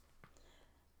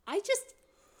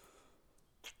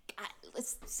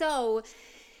 So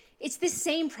it's the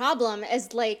same problem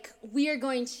as, like, we're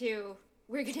going to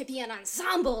be an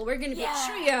ensemble, we're going to be a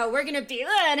trio, we're going to be,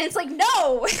 and it's like,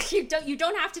 no, you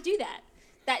don't have to do that.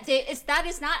 That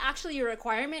is not actually a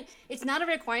requirement. It's not a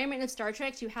requirement of Star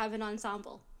Trek to have an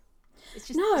ensemble. It's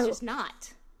just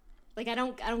not. Like, I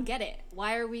don't get it.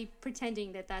 Why are we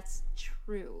pretending that that's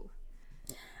true?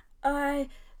 I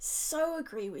so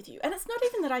agree with you. And it's not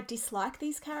even that I dislike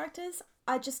these characters.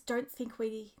 I just don't think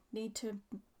we need to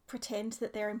pretend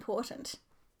that they're important.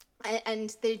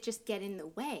 And they just get in the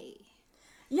way.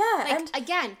 Yeah, like, and...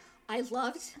 Again, I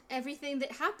loved everything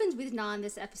that happened with Nan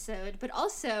this episode, but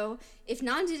also, if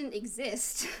Nan didn't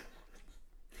exist,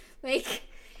 like,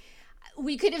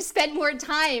 we could have spent more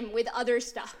time with other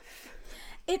stuff.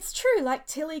 It's true, like,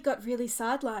 Tilly got really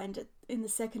sidelined in the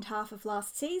second half of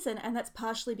last season, and that's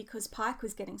partially because Pike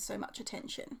was getting so much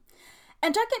attention.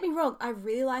 And don't get me wrong, I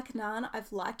really like Nan.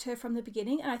 I've liked her from the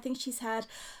beginning, and I think she's had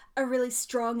a really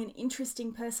strong and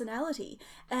interesting personality.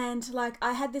 And, like,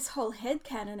 I had this whole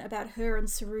headcanon about her and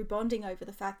Saru bonding over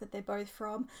the fact that they're both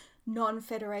from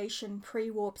non-Federation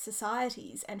pre-warp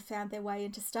societies and found their way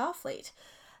into Starfleet.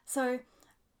 So,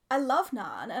 I love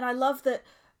Nan, and I love that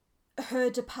her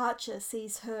departure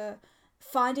sees her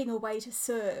finding a way to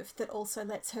serve that also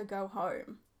lets her go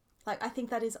home. Like, I think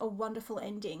that is a wonderful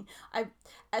ending.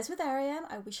 As with Ariane,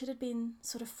 I wish it had been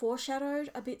sort of foreshadowed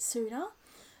a bit sooner.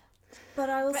 But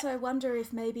I also wonder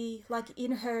if maybe, like,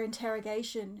 in her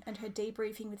interrogation and her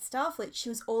debriefing with Starfleet, she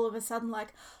was all of a sudden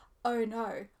like, oh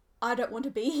no, I don't want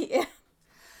to be here.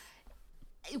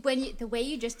 The way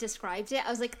you just described it, I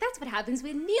was like, that's what happens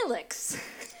with Neelix.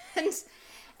 And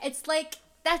it's like,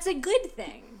 that's a good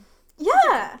thing.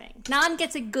 Yeah. Nan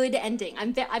gets a good ending.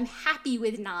 I'm happy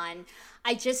with Nan.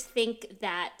 I just think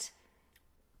that,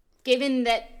 given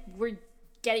that we're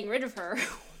getting rid of her,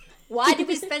 why did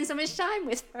we spend so much time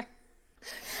with her?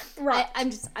 Right.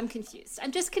 I'm confused.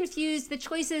 I'm just confused. The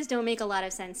choices don't make a lot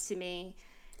of sense to me.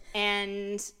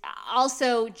 And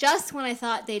also, just when I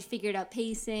thought they'd figured out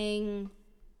pacing,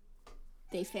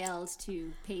 they failed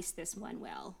to pace this one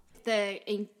well.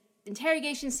 The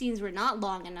interrogation scenes were not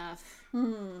long enough.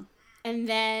 And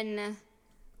then,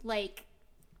 like,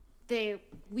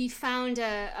 we found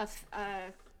the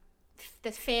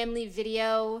family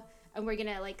video, and we're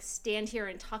gonna, like, stand here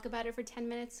and talk about it for 10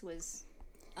 minutes was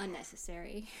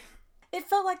unnecessary. It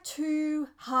felt like two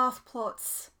half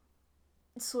plots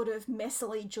sort of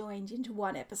messily joined into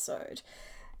one episode.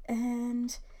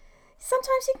 And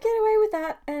sometimes you can get away with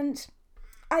that, and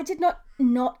I did not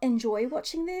enjoy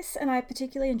watching this, and I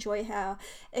particularly enjoy how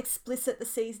explicit the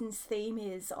season's theme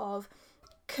is of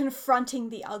confronting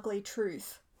the ugly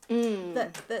truth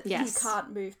that yes. you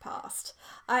can't move past.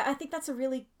 I think that's a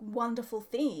really wonderful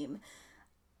theme.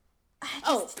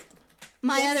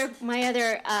 My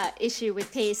other issue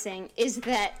with pacing is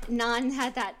that Nan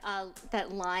had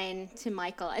that line to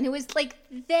Michael, and it was like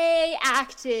they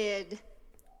acted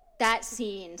that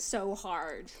scene so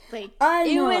hard. Like,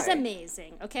 it was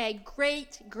amazing. Okay,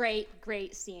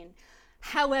 great scene.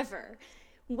 However,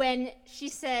 when she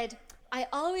said, "I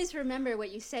always remember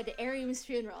what you said at Ariam's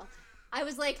funeral," I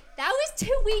was like, that was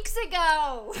 2 weeks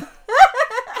ago.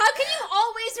 How can you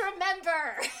always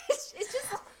remember? It's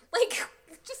just like,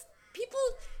 people,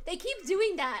 they keep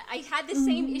doing that. I had the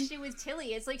same issue with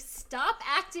Tilly. It's like, stop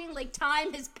acting like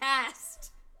time has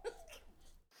passed.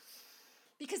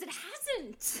 Because it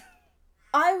hasn't.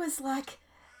 I was like,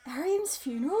 Ariam's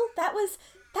funeral? That was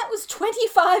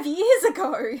 25 years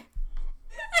ago.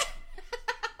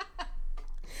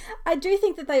 I do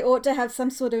think that they ought to have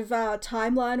some sort of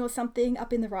timeline or something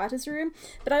up in the writer's room,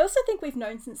 but I also think we've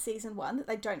known since season 1 that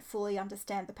they don't fully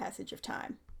understand the passage of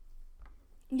time.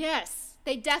 Yes,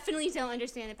 they definitely don't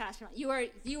understand the passage of time.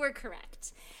 You are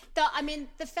correct.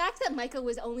 The fact that Michael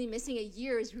was only missing a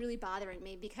year is really bothering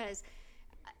me, because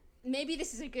maybe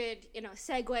this is a good,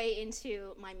 segue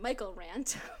into my Michael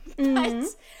rant.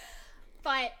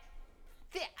 But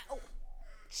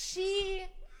she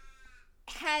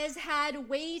has had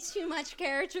way too much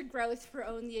character growth for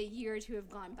only a year to have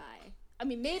gone by. I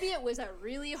mean, maybe it was a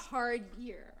really hard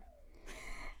year.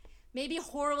 Maybe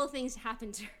horrible things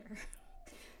happened to her.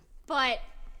 But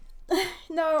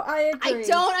no, I agree. I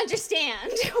don't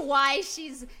understand why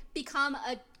she's become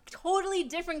a totally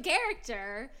different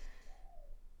character.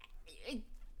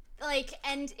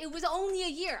 And it was only a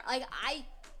year.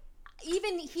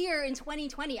 Even here in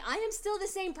 2020, I am still the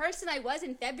same person I was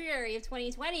in February of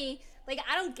 2020.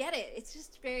 I don't get it. It's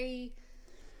just very...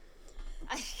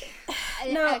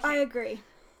 I agree.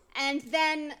 And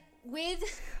then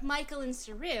with Michael and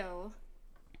Saru...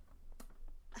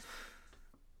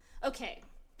 Okay,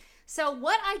 so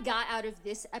what I got out of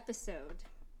this episode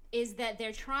is that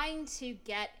they're trying to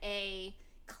get a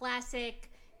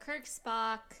classic Kirk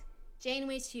Spock,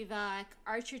 Janeway Tuvok,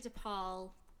 Archer T'Pol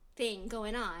thing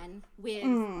going on with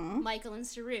Michael and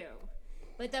Saru.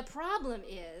 But the problem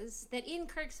is that in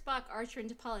Kirk, Spock, Archer, and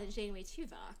T'Pol and Janeway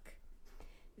Tuvok,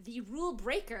 the rule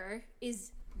breaker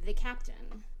is the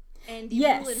captain, and the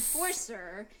rule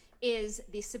enforcer is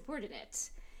the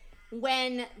subordinate.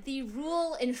 When the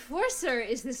rule enforcer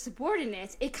is the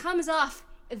subordinate, it comes off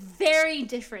very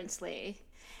differently.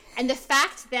 And the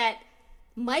fact that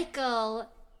Michael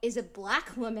is a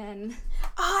black woman,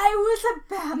 I was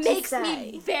about to makes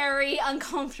say, me very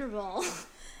uncomfortable.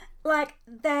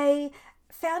 They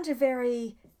found a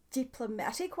very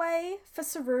diplomatic way for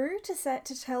Saru to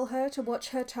tell her to watch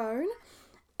her tone,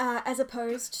 as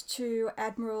opposed to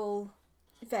Admiral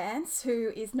Vance,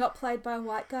 who is not played by a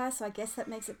white guy, so I guess that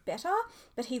makes it better,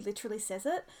 but he literally says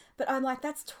it. But I'm like,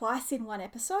 that's twice in one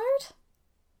episode.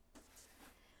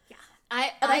 Yeah.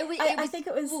 I think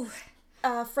it was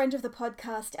a friend of the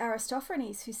podcast,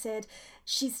 Aristophanes, who said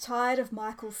she's tired of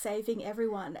Michael saving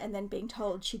everyone and then being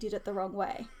told she did it the wrong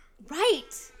way.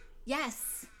 Right.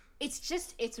 Yes. And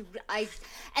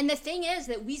the thing is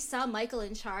that we saw Michael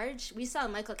in charge. We saw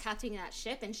Michael captaining that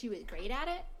ship, and she was great at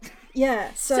it.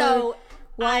 Yeah. So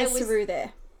why is Saru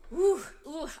there?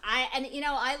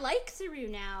 I like Saru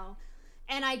now,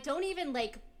 and I don't even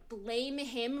blame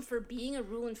him for being a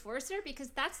rule enforcer, because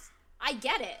I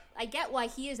get it. I get why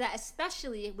he is that,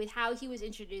 especially with how he was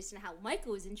introduced and how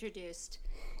Michael was introduced.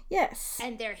 Yes.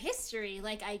 And their history.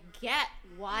 Like, I get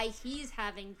why he's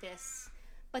having this.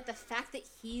 But the fact that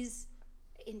he's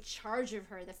in charge of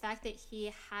her, the fact that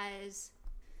he has...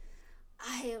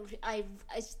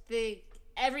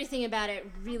 everything about it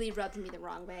really rubbed me the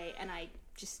wrong way. And I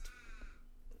just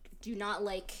do not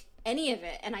like any of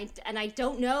it. And I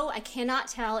don't know, I cannot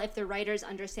tell if the writers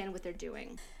understand what they're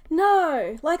doing.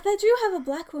 No, like they do have a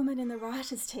black woman in the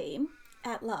writers' team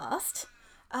at last,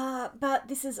 but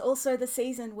this is also the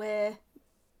season where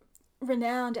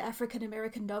renowned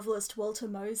African-American novelist Walter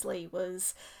Mosley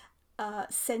was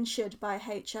censured by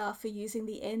HR for using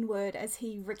the N-word as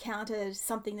he recounted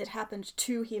something that happened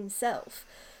to himself.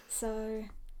 So,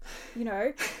 you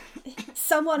know,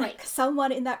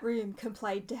 someone in that room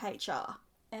complained to HR,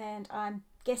 and I'm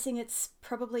guessing it's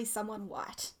probably someone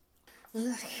white.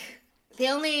 Ugh. The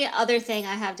only other thing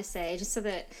I have to say, just so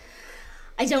that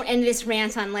I don't end this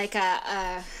rant on like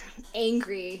a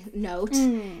angry note,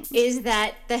 is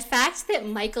that the fact that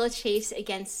Michael chafes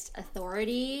against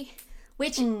authority,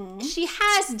 which she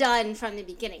has done from the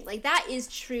beginning, like that is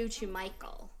true to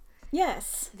Michael.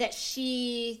 Yes. That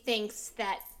she thinks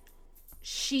that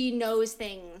she knows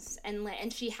things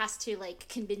and she has to like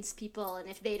convince people, and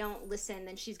if they don't listen,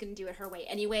 then she's going to do it her way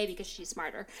anyway because she's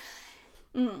smarter.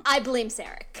 I blame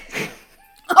Sarek.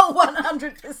 Oh,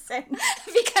 100%.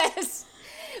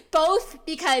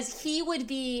 because he would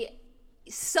be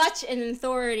such an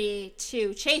authority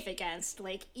to chafe against,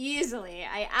 like, easily.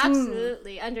 I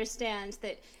absolutely understand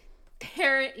that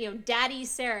Daddy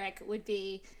Sarek would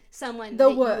be someone that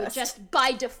you would just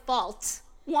by default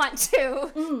want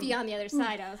to be on the other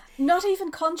side of. Not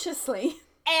even consciously.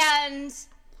 And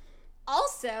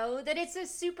also that it's a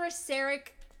super Sarek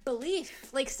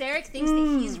belief. Like, Sarek thinks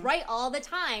that he's right all the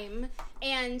time,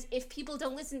 and if people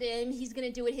don't listen to him, he's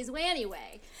gonna do it his way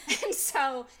anyway. And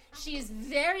so she's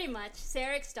very much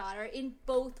Sarek's daughter in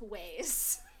both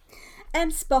ways.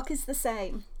 And Spock is the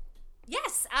same.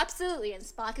 Yes, absolutely, and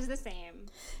Spock is the same.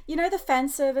 You know, the fan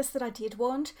service that I did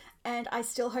want, and I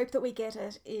still hope that we get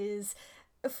it, is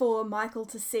for Michael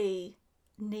to see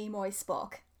Nimoy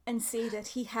Spock and see that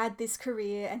he had this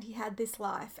career and he had this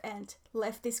life and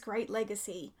left this great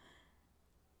legacy.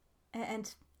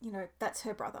 And, you know, that's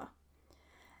her brother.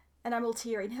 And I'm all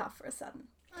teary now for a sudden.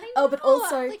 But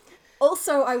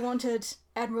also I wanted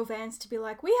Admiral Vance to be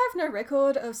like, we have no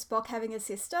record of Spock having a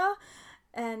sister,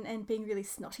 and being really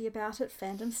snotty about it,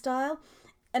 fandom style.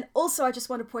 And also I just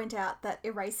want to point out that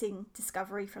erasing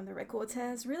Discovery from the records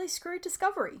has really screwed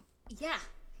Discovery. Yeah,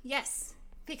 yes.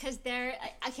 Because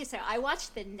so I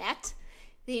watched The Net,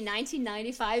 the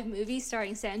 1995 movie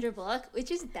starring Sandra Bullock, which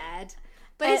is bad,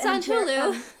 but it's on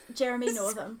Hulu. Jeremy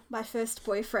Northam, my first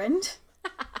boyfriend.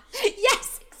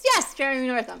 yes, Jeremy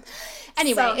Northam.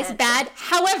 Anyway, so it's bad.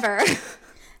 However, it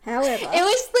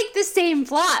was like the same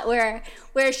plot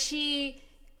where she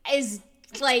is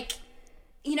like,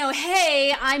 you know,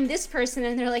 hey, I'm this person,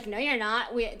 and they're like, no, you're not.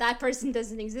 That person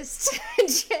doesn't exist.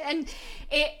 And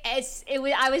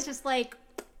I was just like,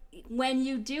 when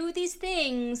you do these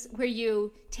things where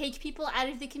you take people out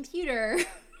of the computer,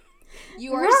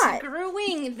 you are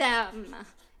screwing them.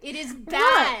 It is bad.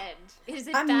 Right. It is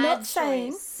a bad choice. I'm not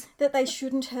saying that they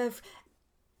shouldn't have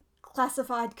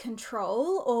classified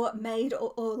Control or made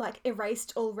or like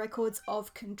erased all records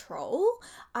of Control.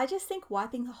 I just think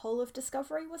wiping the whole of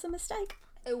Discovery was a mistake.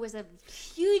 It was a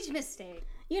huge mistake.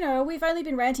 You know, we've only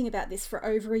been ranting about this for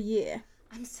over a year.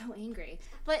 I'm so angry.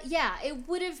 But yeah, it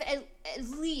would have at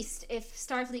least, if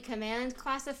Starfleet Command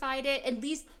classified it, at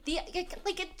least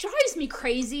it drives me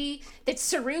crazy that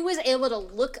Saru was able to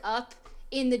look up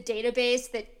in the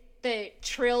database that the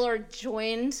Trill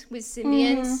joined with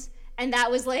simians, and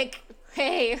that was like,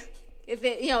 hey, if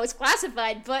it, it's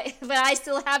classified, but I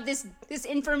still have this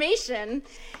information,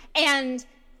 and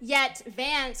yet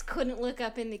Vance couldn't look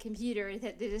up in the computer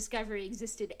that the Discovery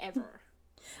existed ever.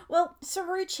 Well,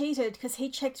 Saru cheated because he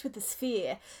checked with the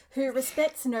Sphere, who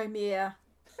respects no mere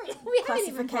we haven't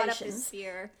even brought up the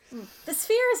Sphere. The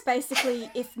Sphere is basically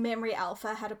if Memory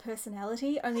Alpha had a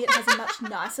personality, only it has a much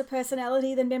nicer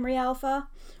personality than Memory Alpha,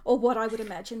 or what I would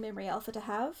imagine Memory Alpha to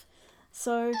have.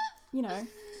 So, you know.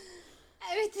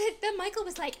 Then Michael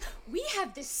was like, we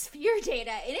have the Sphere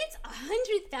data, and it's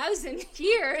 100,000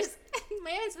 years. And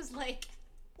Vance was like,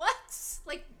 what?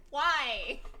 Like,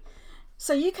 why?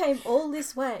 So you came all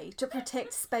this way to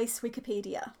protect Space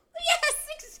Wikipedia. Yes,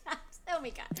 exactly. Oh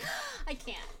my god. I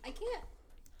can't.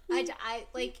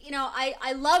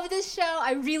 I love this show.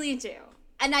 I really do.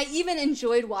 And I even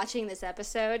enjoyed watching this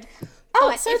episode Oh,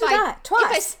 but so did I. Twice.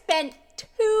 If I spent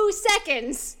 2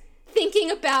 seconds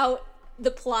thinking about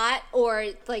the plot or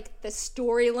like the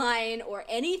storyline or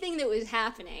anything that was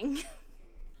happening,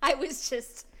 I was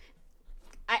just,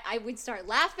 I would start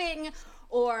laughing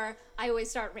or I would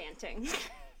start ranting.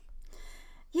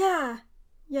 Yeah.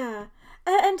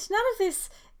 And none of this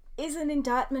is an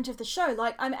indictment of the show.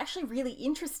 Like, I'm actually really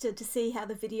interested to see how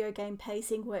the video game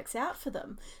pacing works out for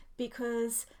them,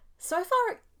 because so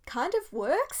far it kind of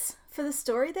works for the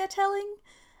story they're telling,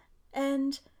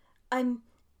 and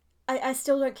I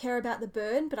still don't care about the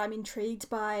burn, but I'm intrigued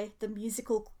by the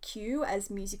musical cue as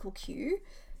musical cue.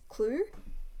 Clue?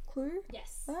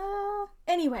 Yes.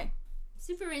 Anyway.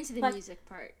 Super into the music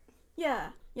part.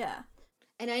 Yeah.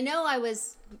 And I know I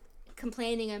was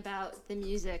complaining about the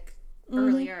music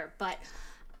earlier, but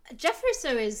Jeff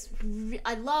Russo is,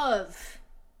 I love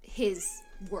his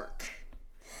work.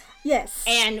 Yes.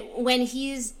 And when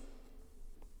he's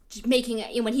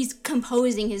when he's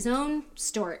composing his own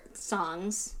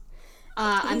songs,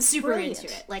 I'm super brilliant.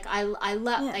 into it. Like, I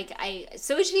love, like,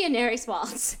 Soji and Neri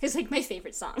Swaltz is like my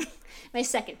favorite song, my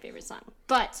second favorite song.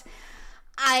 But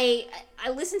I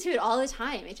listen to it all the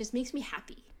time. It just makes me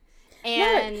happy.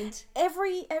 And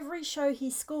every show he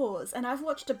scores, and I've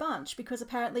watched a bunch because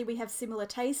apparently we have similar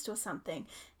taste or something,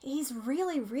 he's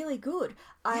really, really good.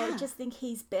 I just think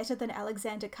he's better than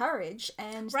Alexander Courage,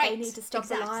 and they need to stop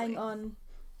relying on...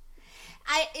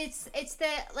 It's the,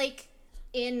 like,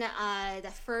 in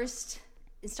the first,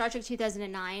 in Star Trek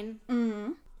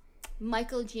 2009,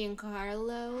 Michael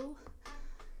Giancarlo,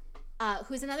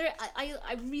 who's another,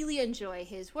 I really enjoy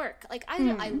his work. Like,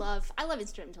 I love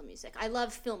instrumental music. I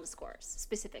love film scores,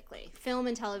 specifically. Film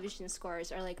and television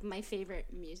scores are, like, my favorite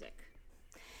music.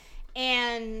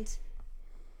 And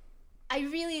I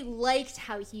really liked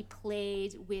how he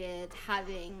played with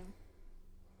having,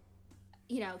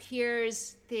 you know,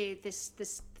 here's the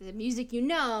music, you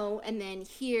know, and then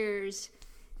here's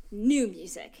new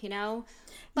music, you know?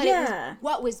 But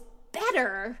what was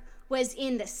better was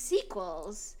in the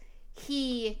sequels,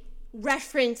 he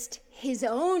referenced his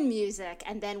own music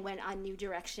and then went on new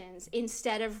directions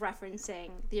instead of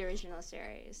referencing the original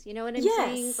series. You know what I'm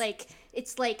saying? Like,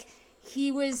 it's like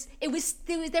there was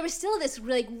still this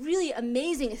like really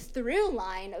amazing through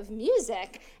line of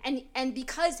music, and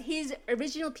because his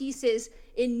original pieces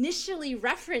initially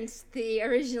referenced the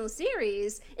original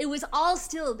series, it was all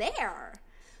still there,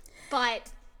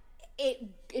 but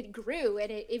it grew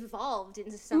and it evolved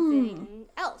into something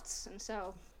else. And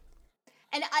so,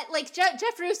 and I like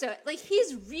Jeff Russo, like,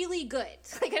 he's really good.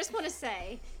 Like, I just want to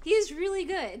say he's really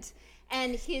good,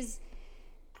 and his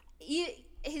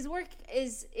work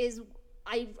is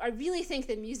I really think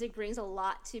that music brings a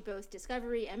lot to both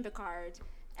Discovery and Picard.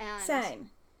 And same.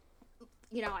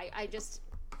 You know, I just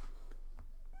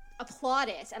applaud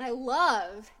it, and I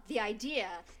love the idea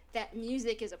that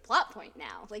music is a plot point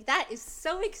now. Like, that is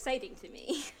so exciting to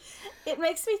me. It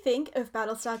makes me think of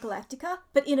Battlestar Galactica,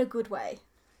 but in a good way.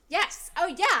 Yes. Oh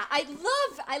yeah. I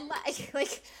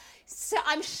like, so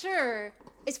I'm sure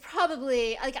it's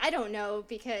probably, like, I don't know,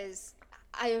 because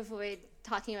I avoid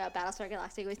talking about Battlestar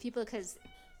Galactica with people because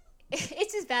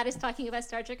it's as bad as talking about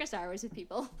Star Trek or Star Wars with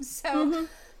people. So,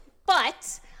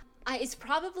 but it's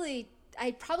probably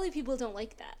people don't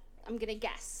like that. I'm gonna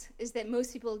guess is that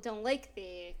most people don't like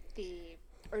the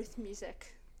Earth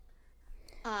music.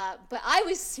 But I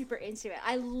was super into it.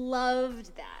 I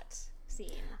loved that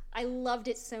scene. I loved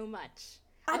it so much.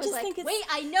 I was like, wait,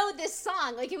 I know this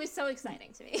song. Like, it was so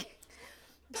exciting to me.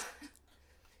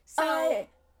 So I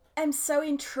am so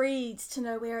intrigued to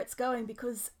know where it's going,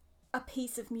 because a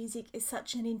piece of music is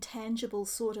such an intangible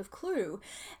sort of clue.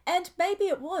 And maybe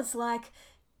it was like,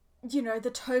 you know,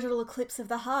 the total eclipse of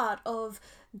the heart of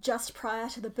just prior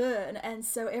to the burn, and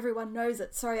so everyone knows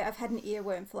it. Sorry, I've had an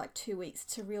earworm for like 2 weeks.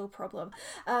 It's a real problem.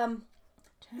 Turn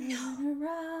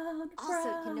around,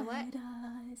 also, you know what?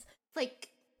 eyes. Like,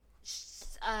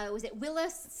 was it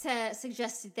Willis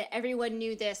suggested that everyone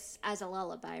knew this as a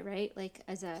lullaby, right? Like,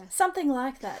 as a... Something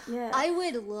like that, yeah. I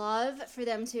would love for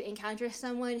them to encounter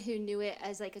someone who knew it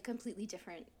as, like, a completely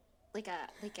different, like a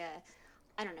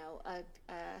I don't know, a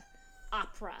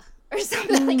opera or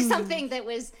something, like something that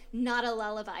was not a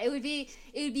lullaby. It would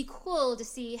be cool to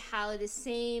see how the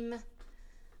same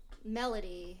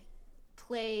melody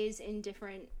plays in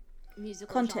different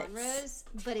musical genres,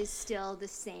 but is still the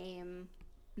same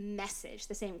message,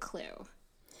 the same clue.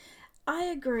 I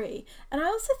agree. And I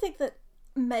also think that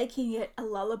making it a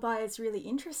lullaby is really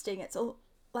interesting. It's all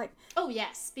like... Oh,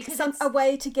 yes, because a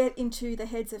way to get into the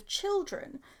heads of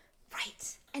children.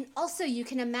 Right. And also you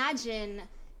can imagine,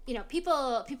 you know,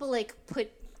 people like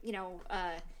put, you know,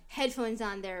 headphones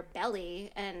on their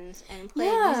belly and play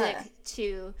Yeah. music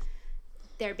to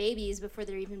their babies before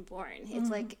they're even born. It's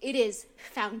like, it is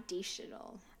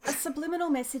foundational. A subliminal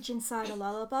message inside a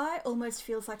lullaby almost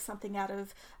feels like something out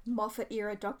of Moffat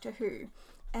era Doctor Who.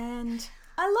 And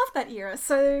I love that era,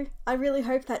 so I really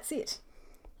hope that's it.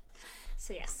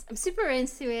 So yes, I'm super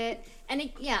into it.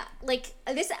 And like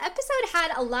this episode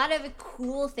had a lot of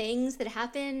cool things that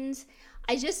happened.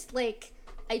 I just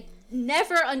I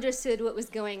never understood what was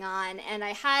going on, and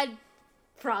I had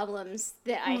problems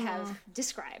that I have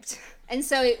described. And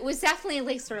so it was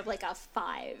definitely sort of like a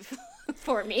 5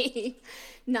 for me.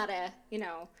 Not a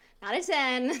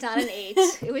 10, not an 8.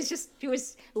 It wasn't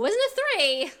a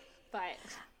 3, but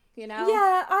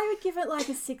Yeah, I would give it like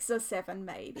a 6 or 7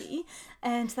 maybe,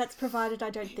 and that's provided I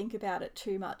don't think about it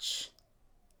too much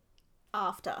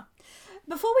after.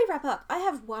 Before we wrap up, I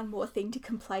have one more thing to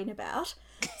complain about.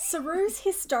 Saru's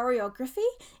historiography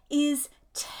is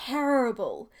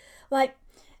terrible. Like,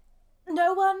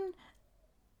 no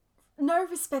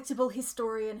respectable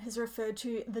historian has referred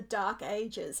to the Dark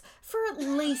Ages for at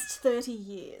least 30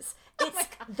 years. It's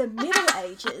the Middle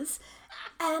Ages,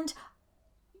 and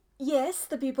yes,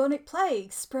 the bubonic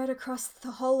plague spread across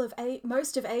the whole of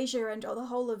most of Asia and the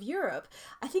whole of Europe.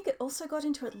 I think it also got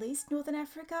into at least Northern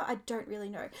Africa. I don't really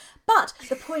know. But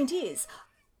the point is,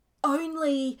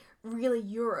 only really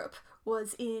Europe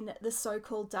was in the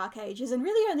so-called Dark Ages, and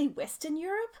really only Western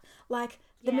Europe, like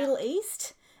the Middle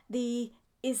East, the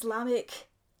Islamic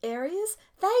areas,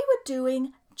 they were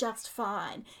doing just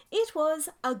fine. It was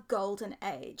a golden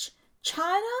age.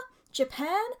 China,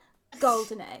 Japan,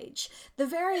 golden age. The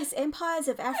various empires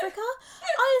of Africa,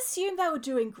 I assume they were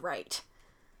doing great.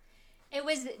 it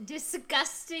was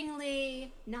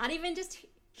disgustingly not even just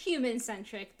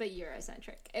human-centric, but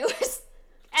Eurocentric. It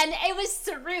was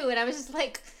Saru, and I was just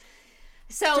like,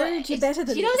 so Dude, you're better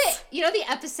than this. You know the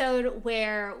episode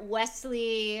where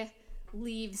Wesley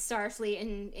leaves Starfleet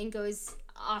and goes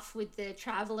off with the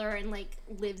Traveler and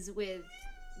lives with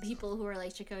people who are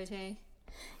like Chakotay?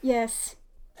 Yes.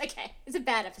 Okay, it's a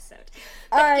bad episode.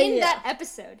 But Yeah. that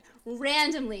episode,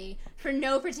 randomly, for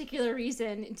no particular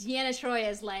reason, Deanna Troi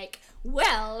is like,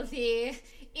 well, the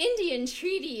Indian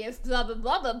Treaty of blah, blah,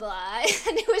 blah, blah, blah.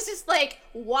 And it was just like,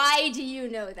 why do you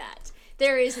know that?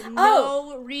 There is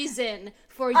no reason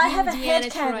for you,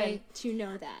 Deanna Troi, to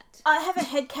know that. I have a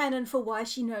headcanon for why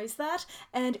she knows that,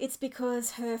 and it's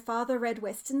because her father read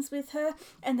Westerns with her,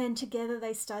 and then together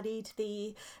they studied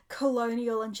the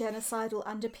colonial and genocidal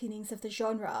underpinnings of the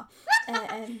genre.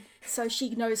 And so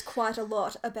she knows quite a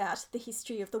lot about the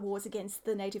history of the wars against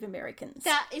the Native Americans.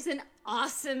 That is an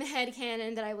awesome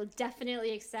headcanon that I will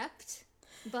definitely accept.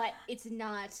 But it's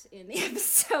not in the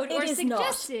episode or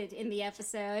suggested in the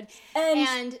episode.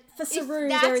 And for Saru,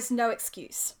 there is no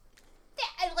excuse.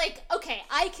 Okay,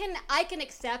 I can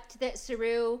accept that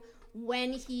Saru,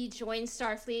 when he joins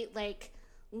Starfleet,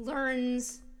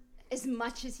 learns as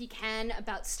much as he can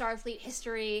about Starfleet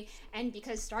history, and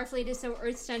because Starfleet is so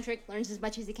Earth-centric, learns as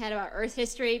much as he can about Earth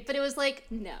history. But it was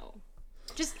no.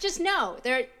 Just no.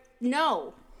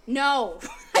 No.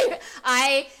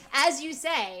 I, as you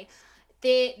say,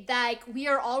 we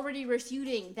are already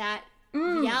refuting that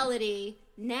reality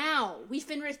now. We've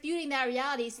been refuting that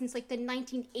reality since the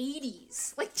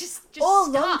 1980s. Just or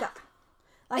stop. longer.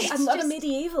 I'm not a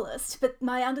medievalist, but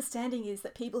my understanding is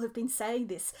that people have been saying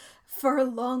this for a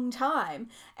long time,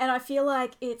 and I feel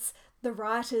like it's the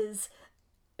writers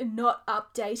not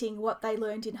updating what they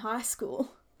learned in high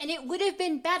school. And it would have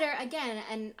been better, again,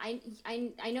 and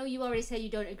I know you already said you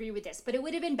don't agree with this, but it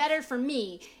would have been better for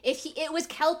me if it was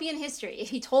Kelpian history, if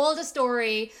he told a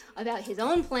story about his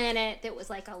own planet that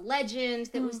was a legend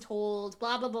that was told,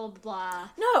 blah, blah, blah, blah.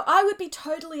 No, I would be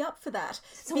totally up for that.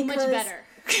 So much better.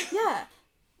 Yeah,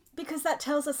 because that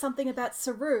tells us something about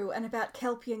Saru and about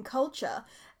Kelpian culture,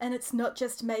 and it's not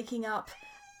just making up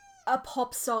a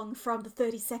pop song from the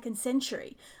 32nd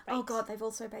century. Right. Oh god, they've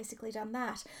also basically done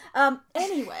that.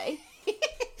 Anyway.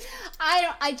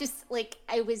 I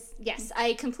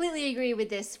completely agree with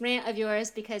this rant of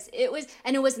yours, because it was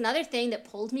another thing that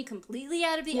pulled me completely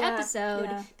out of the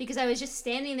episode, because I was just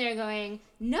standing there going,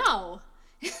 no,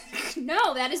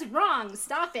 no, that is wrong.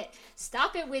 Stop it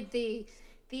with the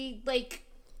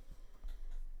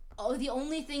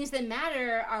only things that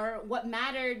matter are what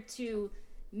mattered to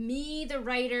me, the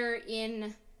writer,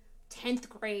 in 10th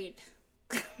grade.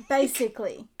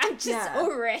 Basically. I'm just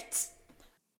over it.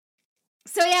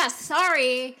 So yeah,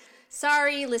 sorry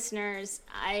listeners.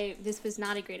 This was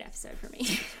not a great episode for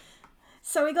me.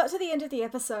 So we got to the end of the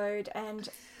episode, and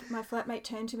my flatmate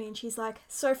turned to me and she's like,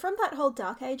 so from that whole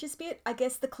Dark Ages bit, I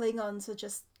guess the Klingons are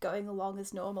just going along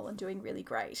as normal and doing really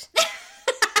great.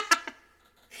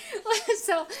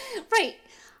 So, right.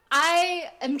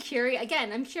 I am curious.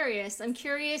 Again, I'm curious. I'm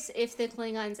curious if the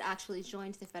Klingons actually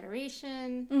joined the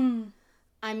Federation.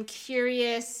 I'm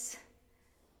curious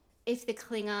if the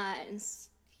Klingons,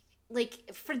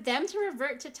 like, for them to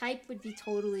revert to type would be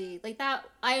totally, like, that,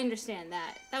 I understand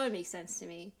that. That would make sense to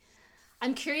me.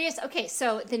 I'm curious. Okay,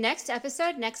 so the next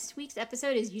week's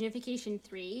episode is Unification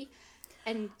 3.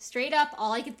 And straight up,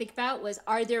 all I could think about was,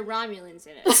 are there Romulans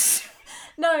in it?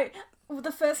 No,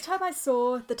 the first time I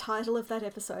saw the title of that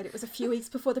episode, it was a few weeks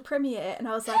before the premiere, and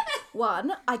I was like,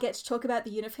 one, I get to talk about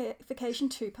the Unification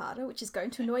 2-parter, which is going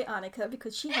to annoy Annika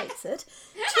because she hates it.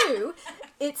 Two,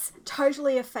 it's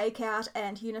totally a fake out,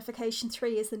 and Unification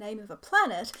 3 is the name of a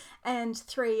planet. And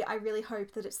three, I really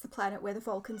hope that it's the planet where the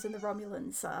Vulcans and the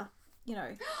Romulans,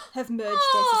 have merged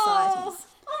their societies.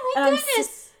 Oh my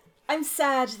goodness! I'm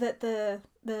sad that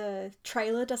the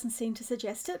trailer doesn't seem to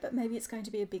suggest it, but maybe it's going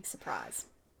to be a big surprise.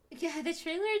 Yeah, the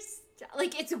trailer's,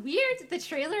 like, it's weird. The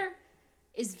trailer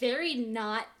is very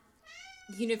not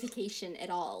Unification at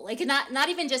all. Like, not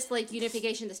even just, like,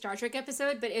 Unification, the Star Trek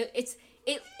episode, but it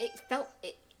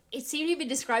seemed to be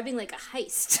describing, like, a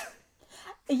heist.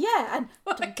 Yeah, and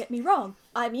don't get me wrong,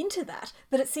 I'm into that,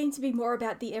 but it seemed to be more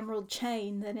about the Emerald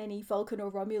Chain than any Vulcan or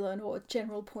Romulan or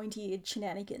general pointy-eared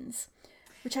shenanigans,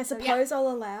 which I suppose I'll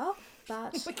allow,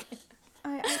 but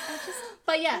I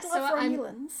love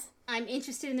Romulans. I'm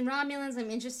interested in the Romulans. I'm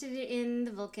interested in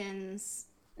the Vulcans.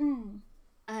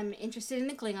 I'm interested in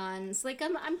the Klingons. Like,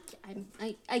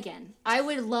 I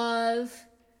would love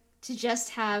to just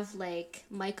have, like,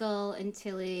 Michael and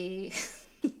Tilly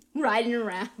riding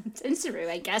around, and Saru,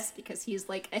 I guess, because he's,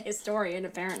 like, a historian,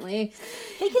 apparently.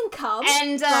 He can come,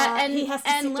 and he has to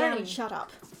sit down and shut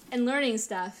up. And learning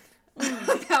stuff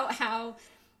about how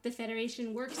the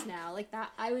Federation works now. Like, that,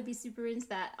 I would be super into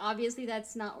that. Obviously,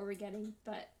 that's not what we're getting,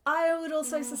 but... I would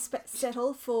also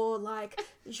settle for, like,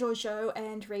 Georgiou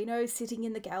and Reno sitting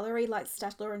in the gallery like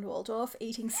Statler and Waldorf,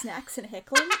 eating snacks and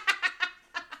heckling.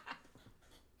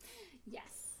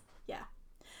 Yes. Yeah.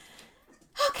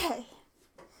 Okay.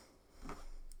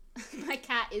 My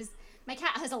cat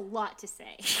has a lot to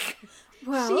say.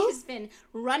 Well, she's been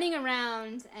running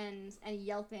around and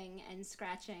yelping and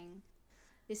scratching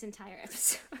this entire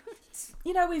episode.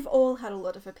 You know, we've all had a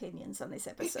lot of opinions on this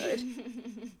episode.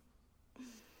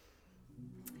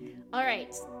 All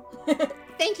right.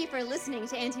 Thank you for listening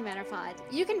to Antimatter Pod.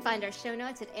 You can find our show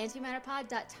notes at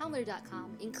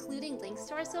antimatterpod.tumblr.com, including links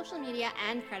to our social media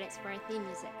and credits for our theme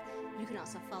music. You can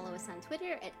also follow us on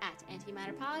Twitter at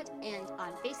AntimatterPod and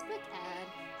on Facebook and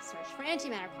search for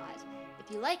AntimatterPod.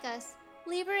 If you like us,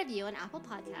 leave a review on Apple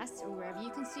Podcasts or wherever you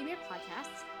consume your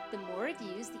podcasts. The more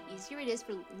reviews, the easier it is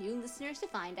for new listeners to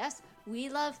find us. We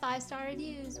love 5-star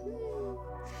reviews. Woo!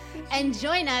 And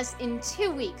join us in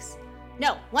 2 weeks.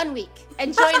 No, 1 week.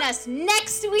 And join us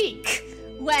next week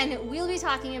when we'll be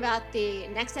talking about the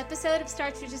next episode of Star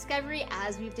Trek Discovery,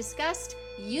 as we've discussed,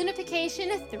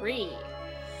 Unification 3.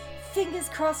 Fingers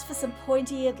crossed for some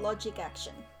pointy-eared logic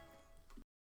action.